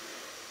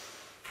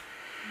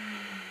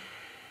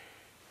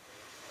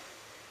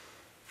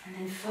 And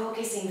then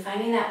focusing,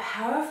 finding that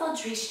powerful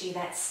drishti,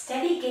 that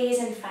steady gaze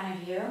in front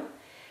of you.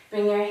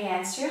 Bring your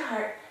hands to your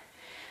heart.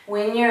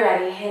 When you're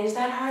ready, hinge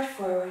that heart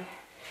forward.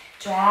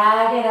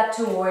 Drag it up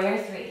to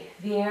warrior 3,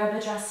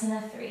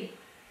 Virabhadrasana 3.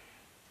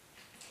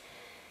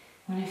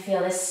 I want to feel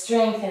the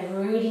strength of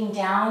rooting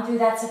down through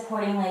that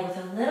supporting leg with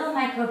a little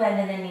micro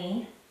bend in the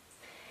knee.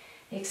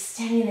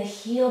 Extending the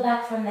heel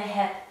back from the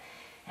hip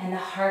and the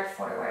heart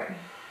forward.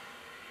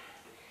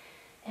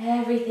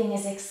 Everything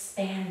is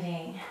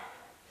expanding.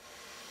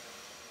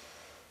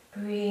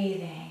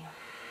 Breathing.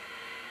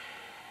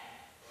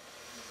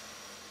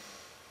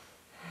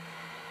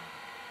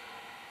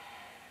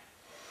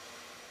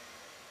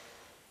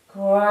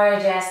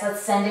 Gorgeous.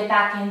 Let's send it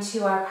back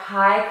into our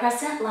high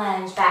crescent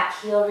lunge. Back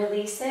heel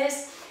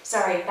releases.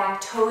 Sorry, back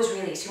toes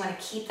release. You want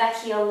to keep that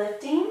heel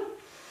lifting.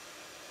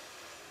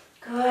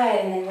 Good,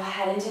 and then we'll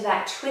head into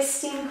that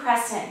twisting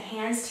crescent.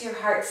 Hands to your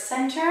heart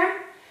center.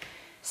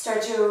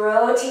 Start to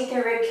rotate the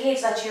rib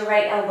cage. Let your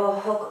right elbow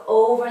hook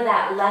over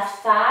that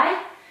left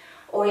thigh.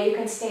 Or you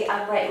can stay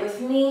upright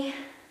with me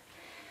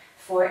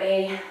for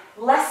a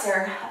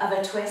lesser of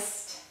a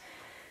twist.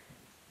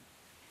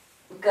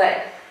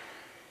 Good.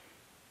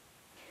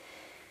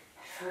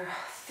 For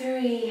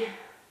 3,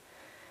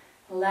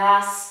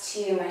 last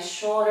 2. My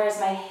shoulders,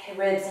 my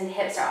ribs and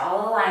hips are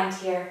all aligned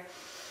here.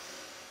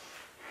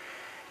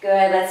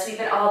 Good, let's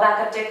sweep it all back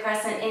up to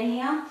crescent.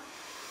 Inhale.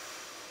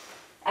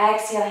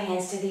 Exhale,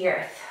 hands to the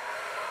earth.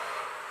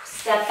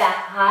 Step back,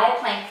 high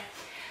plank.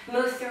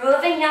 Move through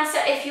a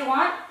vinyasa if you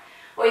want,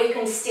 or you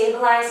can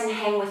stabilize and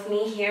hang with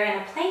me here in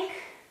a plank.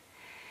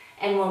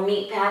 And we'll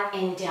meet back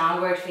in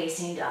downward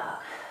facing dog.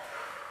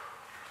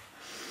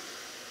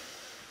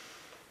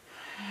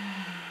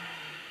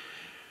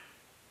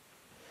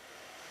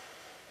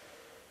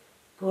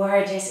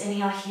 Gorgeous,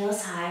 inhale,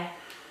 heels high.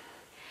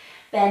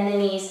 Bend the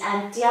knees,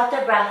 empty out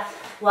the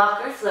breath.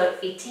 Walk or float,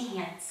 feet to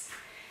hands.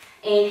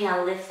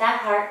 Inhale, lift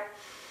that heart.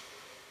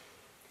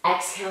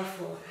 Exhale,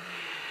 fold.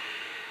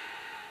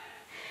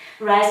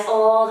 Rise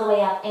all the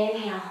way up,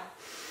 inhale.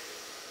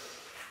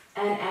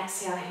 And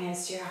exhale,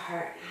 hands to your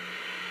heart.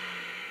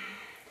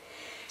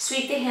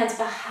 Sweep the hands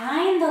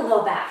behind the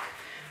low back.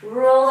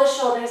 Roll the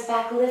shoulders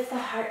back, lift the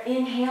heart,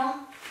 inhale.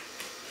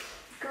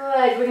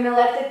 Good, we're gonna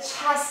let the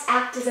chest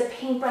act as a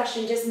paintbrush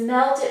and just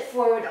melt it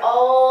forward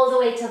all the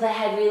way till the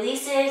head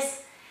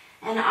releases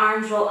and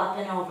arms roll up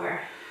and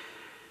over.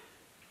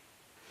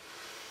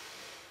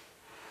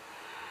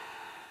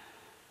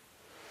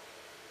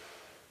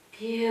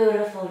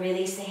 Beautiful,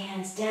 release the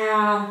hands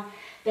down,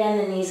 bend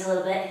the knees a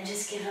little bit and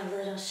just give a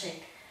little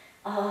shake.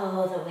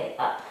 all the way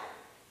up.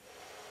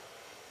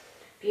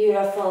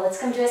 Beautiful. Let's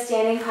come to a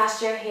standing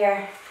posture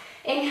here.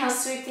 Inhale,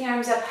 sweep the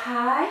arms up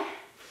high.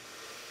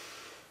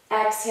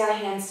 Exhale,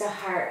 hands to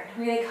heart.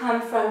 We're going to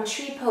come from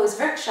tree pose,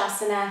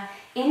 Vrikshasana,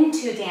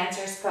 into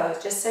dancer's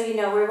pose. Just so you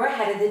know where we're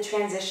headed, the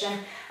transition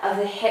of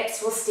the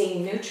hips will stay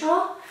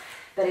neutral,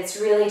 but it's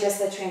really just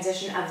the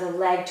transition of the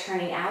leg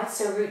turning out.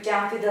 So root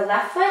down through the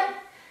left foot,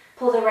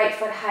 pull the right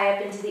foot high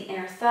up into the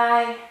inner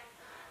thigh,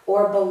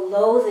 or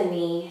below the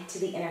knee to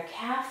the inner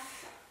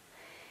calf.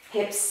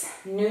 Hips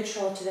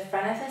neutral to the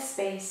front of the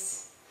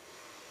space.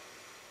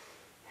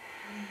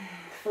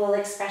 Full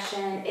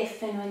expression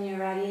if and when you're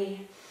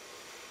ready.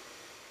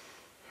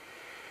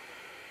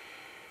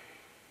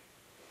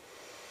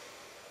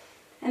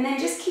 And then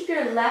just keep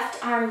your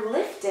left arm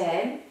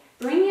lifted.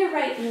 Bring your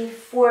right knee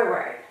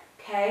forward,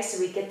 okay? So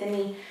we get the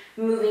knee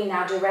moving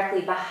now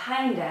directly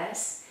behind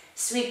us.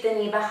 Sweep the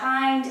knee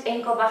behind,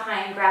 ankle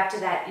behind, grab to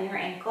that inner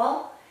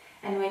ankle.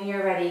 And when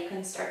you're ready, you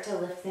can start to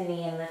lift the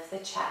knee and lift the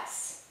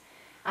chest.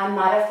 I'm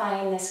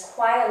modifying this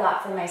quite a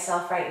lot for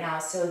myself right now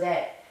so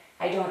that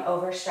I don't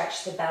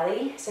overstretch the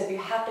belly. So if you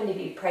happen to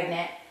be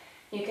pregnant,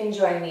 you can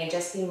join me and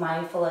just be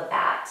mindful of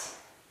that.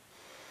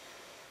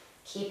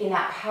 Keeping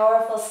that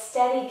powerful,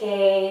 steady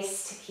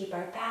gaze to keep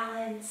our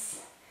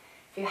balance.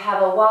 If you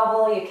have a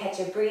wobble, you catch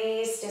a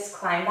breeze, just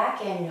climb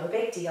back in, no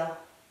big deal.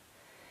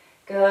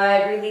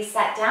 Good, release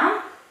that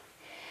down.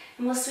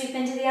 And we'll sweep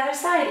into the other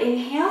side.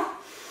 Inhale,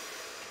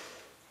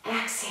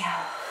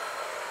 exhale.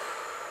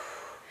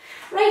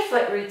 Right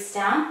foot roots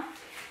down,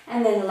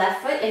 and then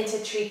left foot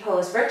into tree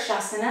pose,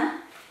 Vrikshasana.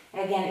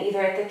 Again,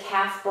 either at the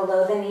calf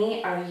below the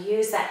knee, or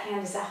use that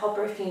hand as a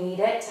helper if you need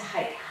it to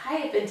hike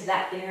high up into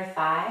that inner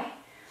thigh.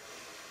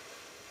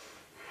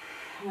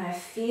 I'm going to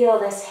feel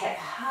this hip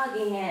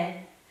hugging in,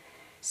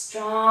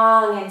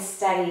 strong and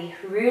steady,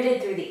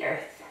 rooted through the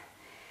earth.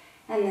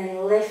 And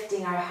then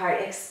lifting our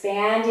heart,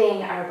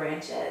 expanding our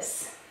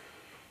branches.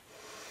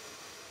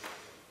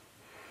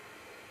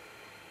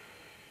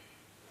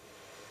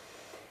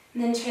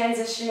 And then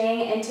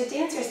transitioning into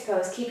dancer's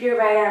pose. Keep your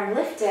right arm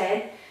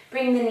lifted,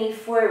 bring the knee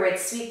forward,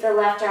 sweep the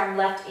left arm,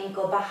 left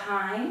ankle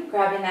behind,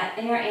 grabbing that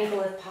inner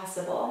ankle if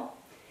possible.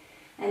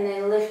 And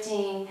then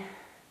lifting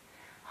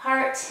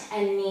heart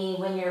and knee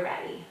when you're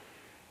ready.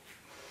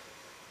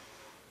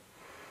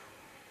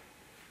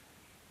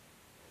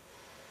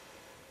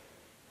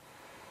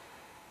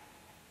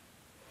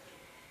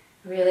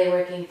 Really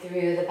working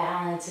through the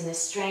balance and the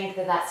strength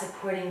of that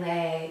supporting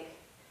leg.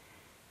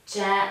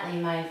 Gently,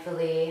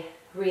 mindfully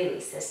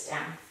release this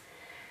down.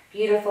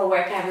 Beautiful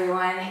work,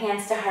 everyone.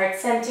 Hands to heart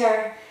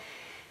center.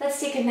 Let's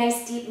take a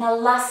nice deep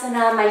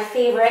malasana, my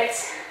favorite.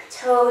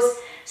 Toes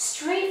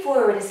straight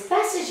forward as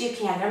best as you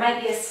can. There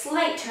might be a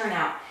slight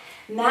turnout.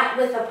 Mat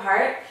width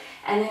apart.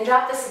 And then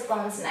drop the sit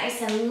bones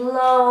nice and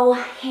low.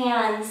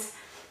 Hands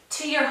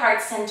to your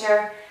heart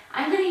center.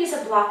 I'm going to use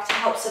a block to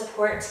help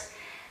support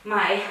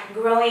my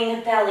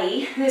growing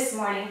belly this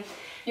morning.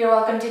 You're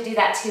welcome to do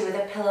that too with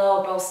a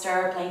pillow,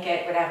 bolster,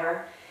 blanket,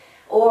 whatever.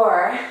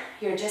 Or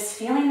you're just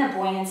feeling the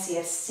buoyancy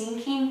of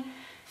sinking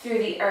through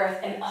the earth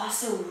and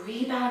also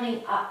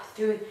rebounding up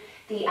through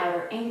the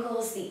outer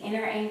ankles, the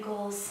inner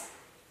ankles.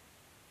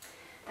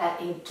 That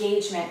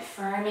engagement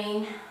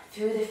firming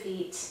through the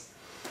feet.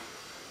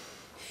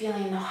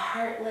 Feeling the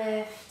heart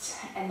lift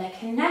and the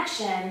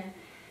connection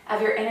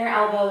of your inner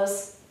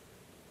elbows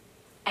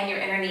and your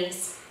inner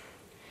knees.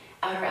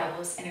 Outer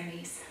elbows, inner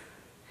knees.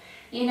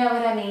 You know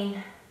what I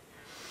mean.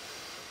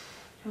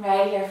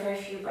 Right here for a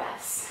few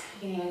breaths.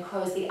 You can even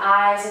close the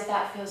eyes if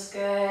that feels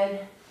good.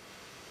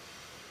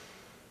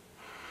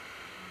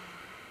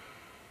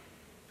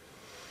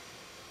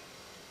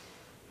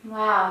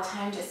 Wow,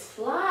 time just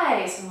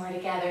flies when we're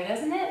together,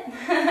 doesn't it?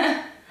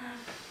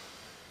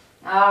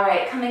 All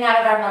right, coming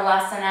out of our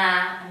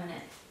malasana, I'm going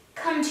to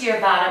come to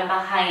your bottom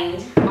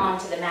behind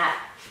onto the mat.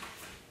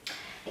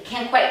 I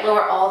can't quite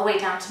lower all the way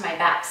down to my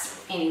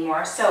backs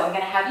anymore, so I'm going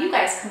to have you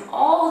guys come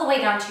all the way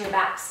down to your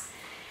backs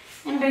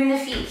and bring the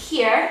feet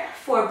here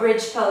for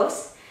bridge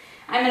pose.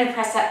 I'm going to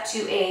press up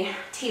to a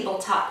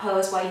tabletop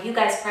pose while you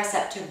guys press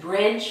up to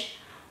bridge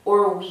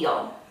or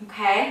wheel,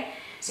 okay?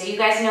 So you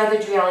guys know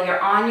the drill. You're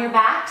on your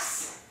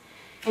backs.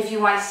 If you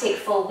want to take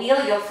full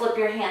wheel, you'll flip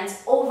your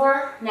hands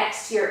over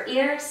next to your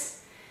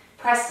ears.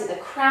 Press to the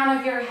crown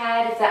of your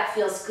head if that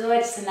feels good.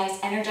 It's a nice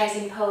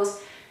energizing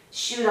pose.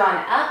 Shoot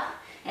on up.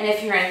 And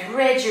if you're in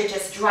bridge, you're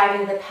just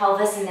driving the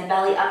pelvis and the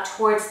belly up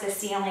towards the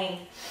ceiling.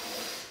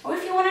 Or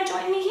if you want to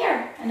join me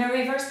here in a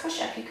reverse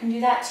push-up, you can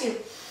do that too.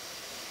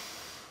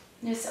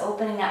 Just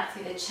opening up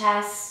through the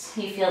chest.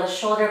 You feel the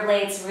shoulder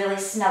blades really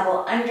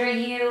snuggle under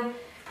you,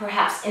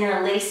 perhaps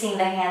interlacing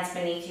the hands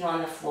beneath you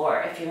on the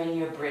floor if you're in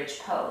your bridge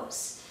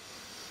pose.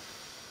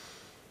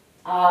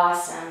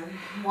 Awesome.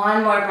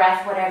 One more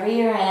breath, whatever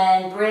you're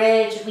in,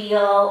 bridge,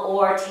 wheel,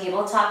 or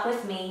tabletop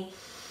with me.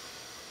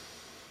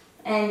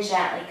 And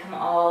gently come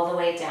all the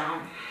way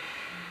down.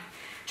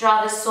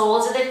 Draw the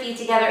soles of the feet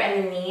together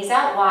and the knees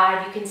out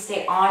wide. You can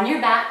stay on your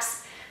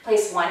backs.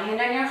 Place one hand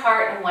on your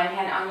heart and one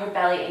hand on your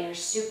belly in your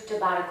Supta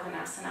Baddha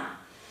Konasana.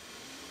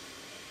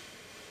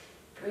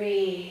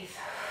 Breathe.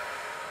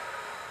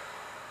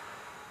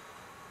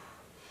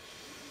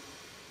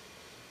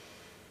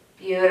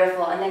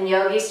 Beautiful. And then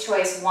yogi's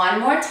choice one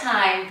more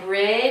time.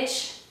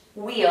 Bridge,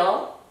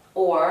 wheel,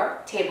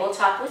 or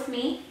tabletop with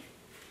me.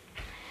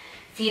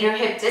 Feet are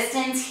hip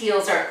distance,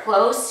 heels are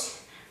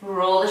close.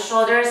 Roll the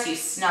shoulders, you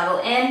snuggle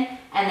in,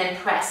 and then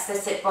press the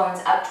sit bones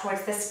up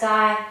towards the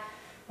sky.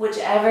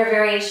 Whichever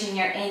variation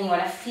you're in, you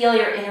want to feel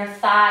your inner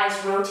thighs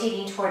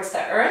rotating towards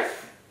the earth.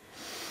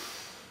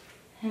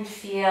 And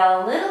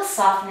feel a little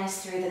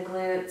softness through the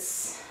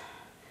glutes.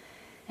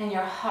 And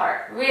your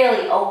heart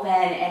really open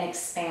and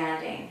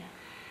expanding.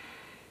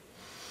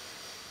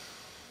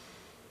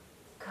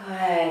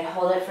 Good.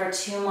 Hold it for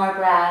 2 more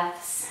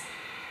breaths.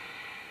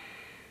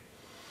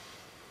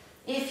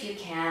 If you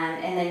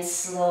can, and then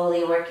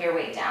slowly work your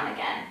way down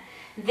again.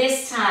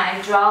 This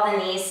time, draw the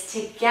knees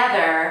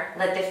together,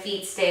 let the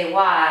feet stay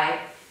wide.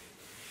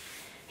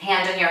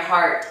 Hand on your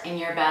heart and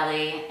your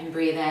belly, and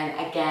breathe in.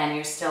 Again,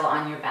 you're still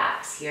on your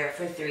backs here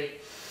for 3,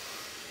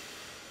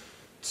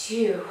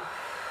 2,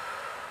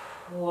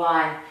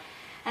 1.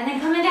 And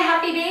then come into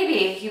happy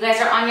baby. If you guys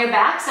are on your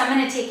backs, I'm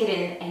gonna take it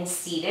in and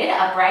seated,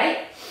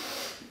 upright.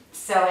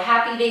 So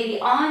happy baby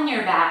on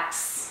your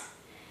backs.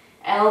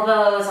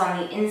 Elbows on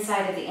the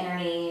inside of the inner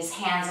knees,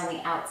 hands on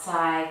the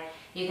outside.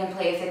 You can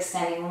play with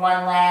extending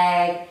one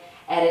leg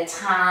at a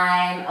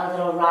time, a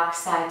little rock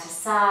side to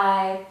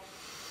side.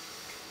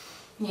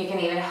 You can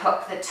even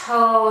hook the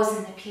toes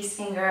and the peace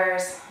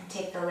fingers and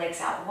take the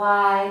legs out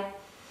wide.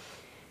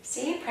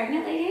 See,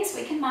 pregnant ladies,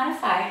 we can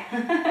modify.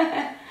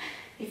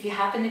 If you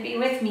happen to be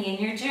with me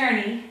in your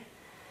journey,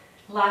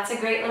 lots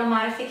of great little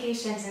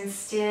modifications and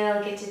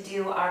still get to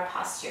do our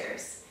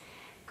postures.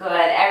 Good,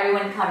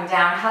 everyone come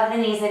down, hug the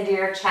knees into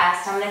your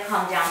chest. I'm gonna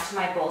come down to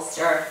my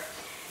bolster.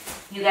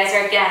 You guys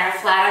are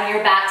flat on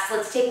your backs.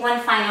 Let's take one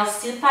final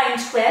supine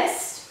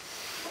twist.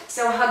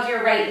 So hug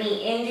your right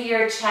knee into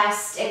your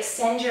chest,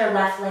 extend your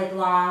left leg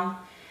long.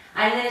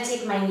 I'm gonna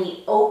take my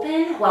knee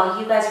open while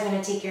you guys are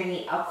gonna take your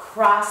knee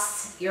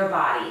across your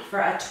body for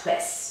a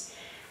twist.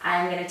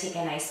 I'm gonna take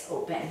a nice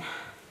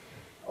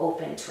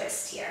open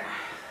twist here.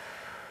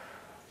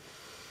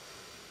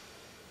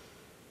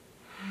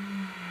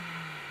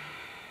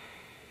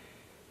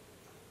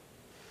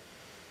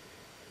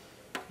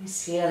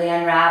 Just feel the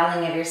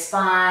unraveling of your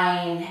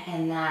spine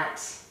and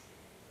that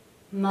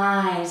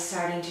mind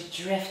starting to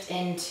drift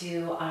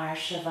into our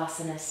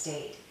Shavasana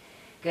state.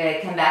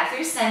 Good, come back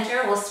through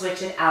center, we'll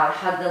switch it out.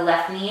 Hug the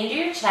left knee into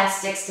your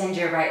chest, extend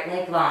your right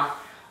leg long.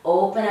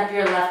 Open up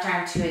your left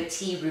arm to a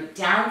T, root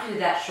down through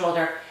that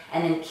shoulder,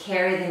 and then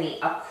carry the knee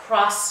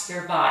across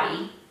your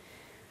body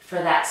for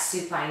that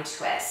supine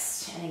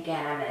twist. And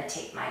again, I'm gonna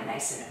take mine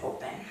nice and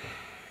open.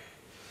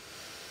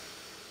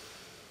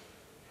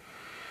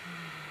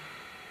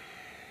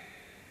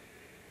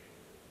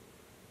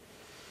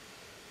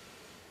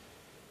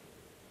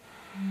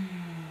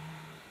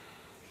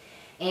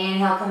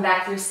 Inhale, come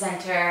back through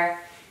center.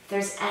 If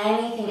there's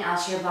anything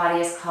else your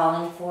body is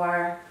calling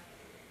for,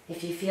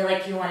 if you feel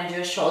like you want to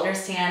do a shoulder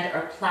stand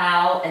or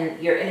plow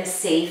and you're in a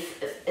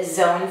safe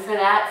zone for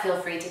that, feel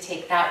free to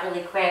take that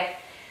really quick.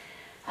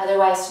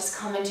 Otherwise, just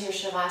come into your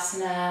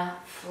Shavasana,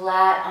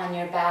 flat on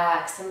your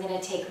backs. I'm going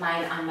to take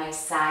mine on my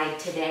side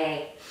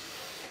today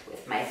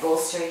with my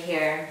bolster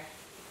here.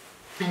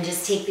 And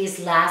just take these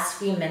last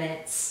few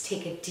minutes.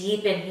 Take a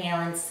deep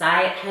inhale and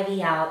sigh it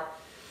heavy out.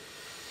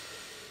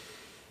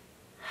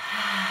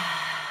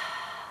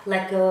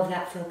 Let go of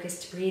that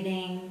focused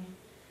breathing.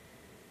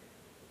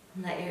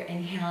 Let your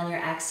inhale and your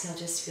exhale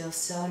just feel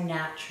so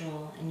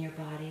natural in your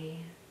body.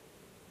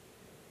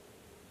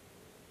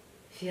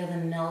 Feel the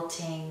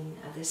melting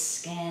of the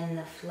skin,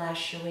 the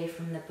flesh away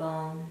from the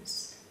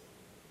bones.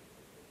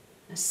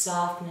 A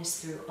softness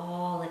through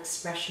all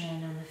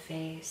expression on the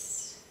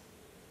face.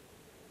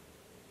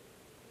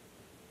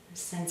 A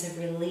sense of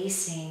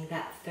releasing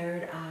that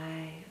third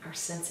eye, our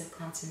sense of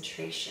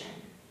concentration.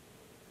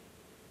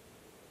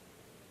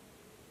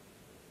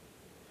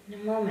 In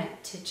a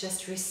moment to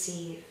just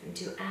receive and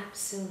do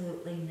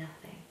absolutely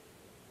nothing.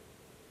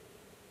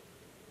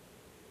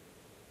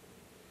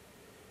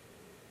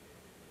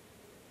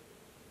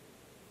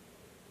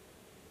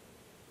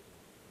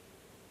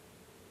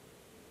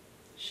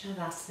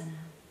 Shavasana.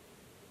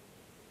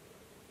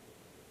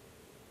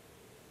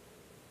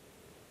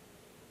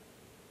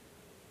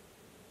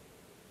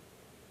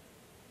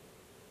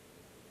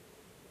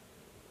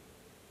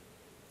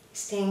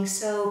 Staying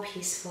so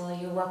peaceful,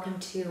 you're welcome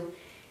to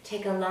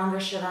take a longer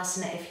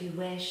Shavasana if you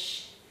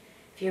wish.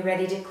 If you're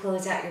ready to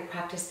close out your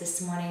practice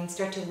this morning,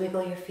 start to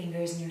wiggle your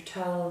fingers and your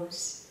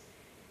toes.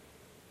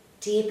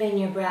 Deepen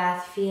your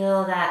breath.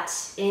 Feel that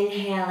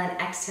inhale and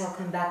exhale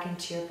come back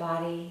into your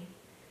body.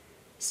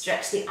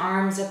 Stretch the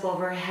arms up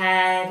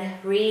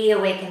overhead.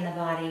 Reawaken the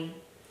body.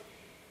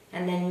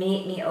 And then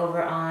meet me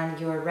over on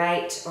your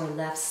right or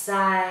left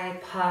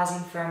side,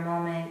 pausing for a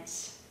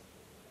moment.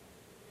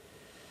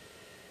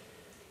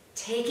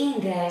 Taking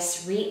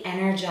this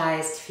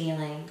re-energized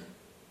feeling,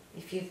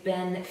 if you've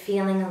been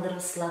feeling a little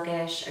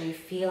sluggish or you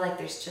feel like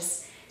there's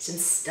just some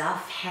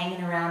stuff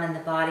hanging around in the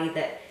body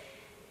that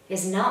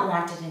is not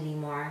wanted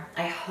anymore.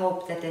 I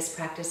hope that this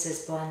practice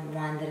has been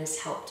one that has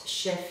helped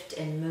shift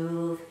and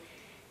move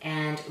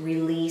and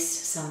release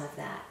some of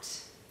that.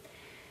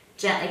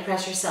 Gently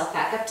press yourself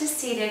back up to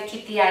seated.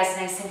 Keep the eyes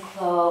nice and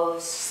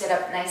closed. Sit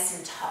up nice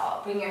and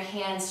tall. Bring your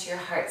hands to your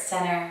heart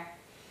center.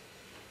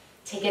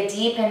 Take a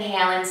deep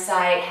inhale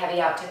inside,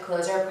 heavy out to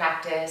close our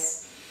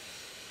practice.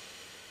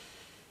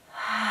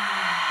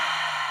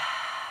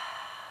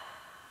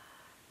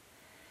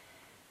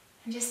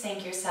 And just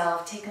thank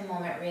yourself. Take a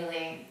moment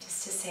really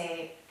just to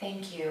say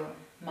thank you,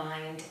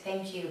 mind.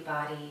 Thank you,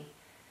 body.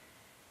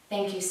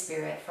 Thank you,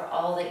 spirit, for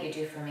all that you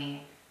do for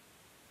me.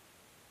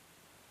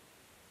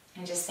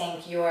 And just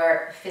thank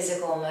your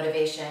physical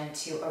motivation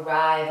to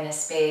arrive in a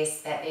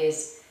space that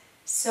is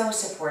so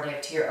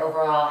supportive to your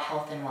overall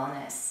health and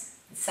wellness.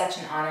 It's such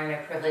an honor and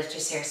a privilege to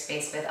share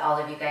space with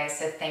all of you guys,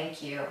 so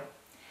thank you.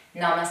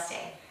 Namaste.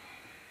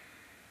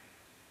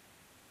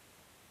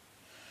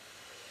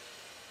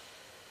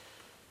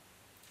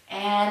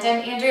 And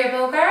I'm Andrea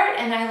Bogart,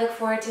 and I look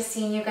forward to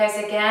seeing you guys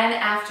again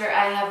after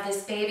I have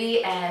this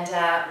baby,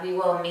 and we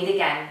will meet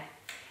again.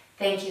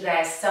 Thank you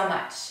guys so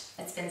much.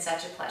 It's been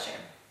such a pleasure.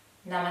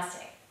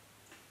 Namaste.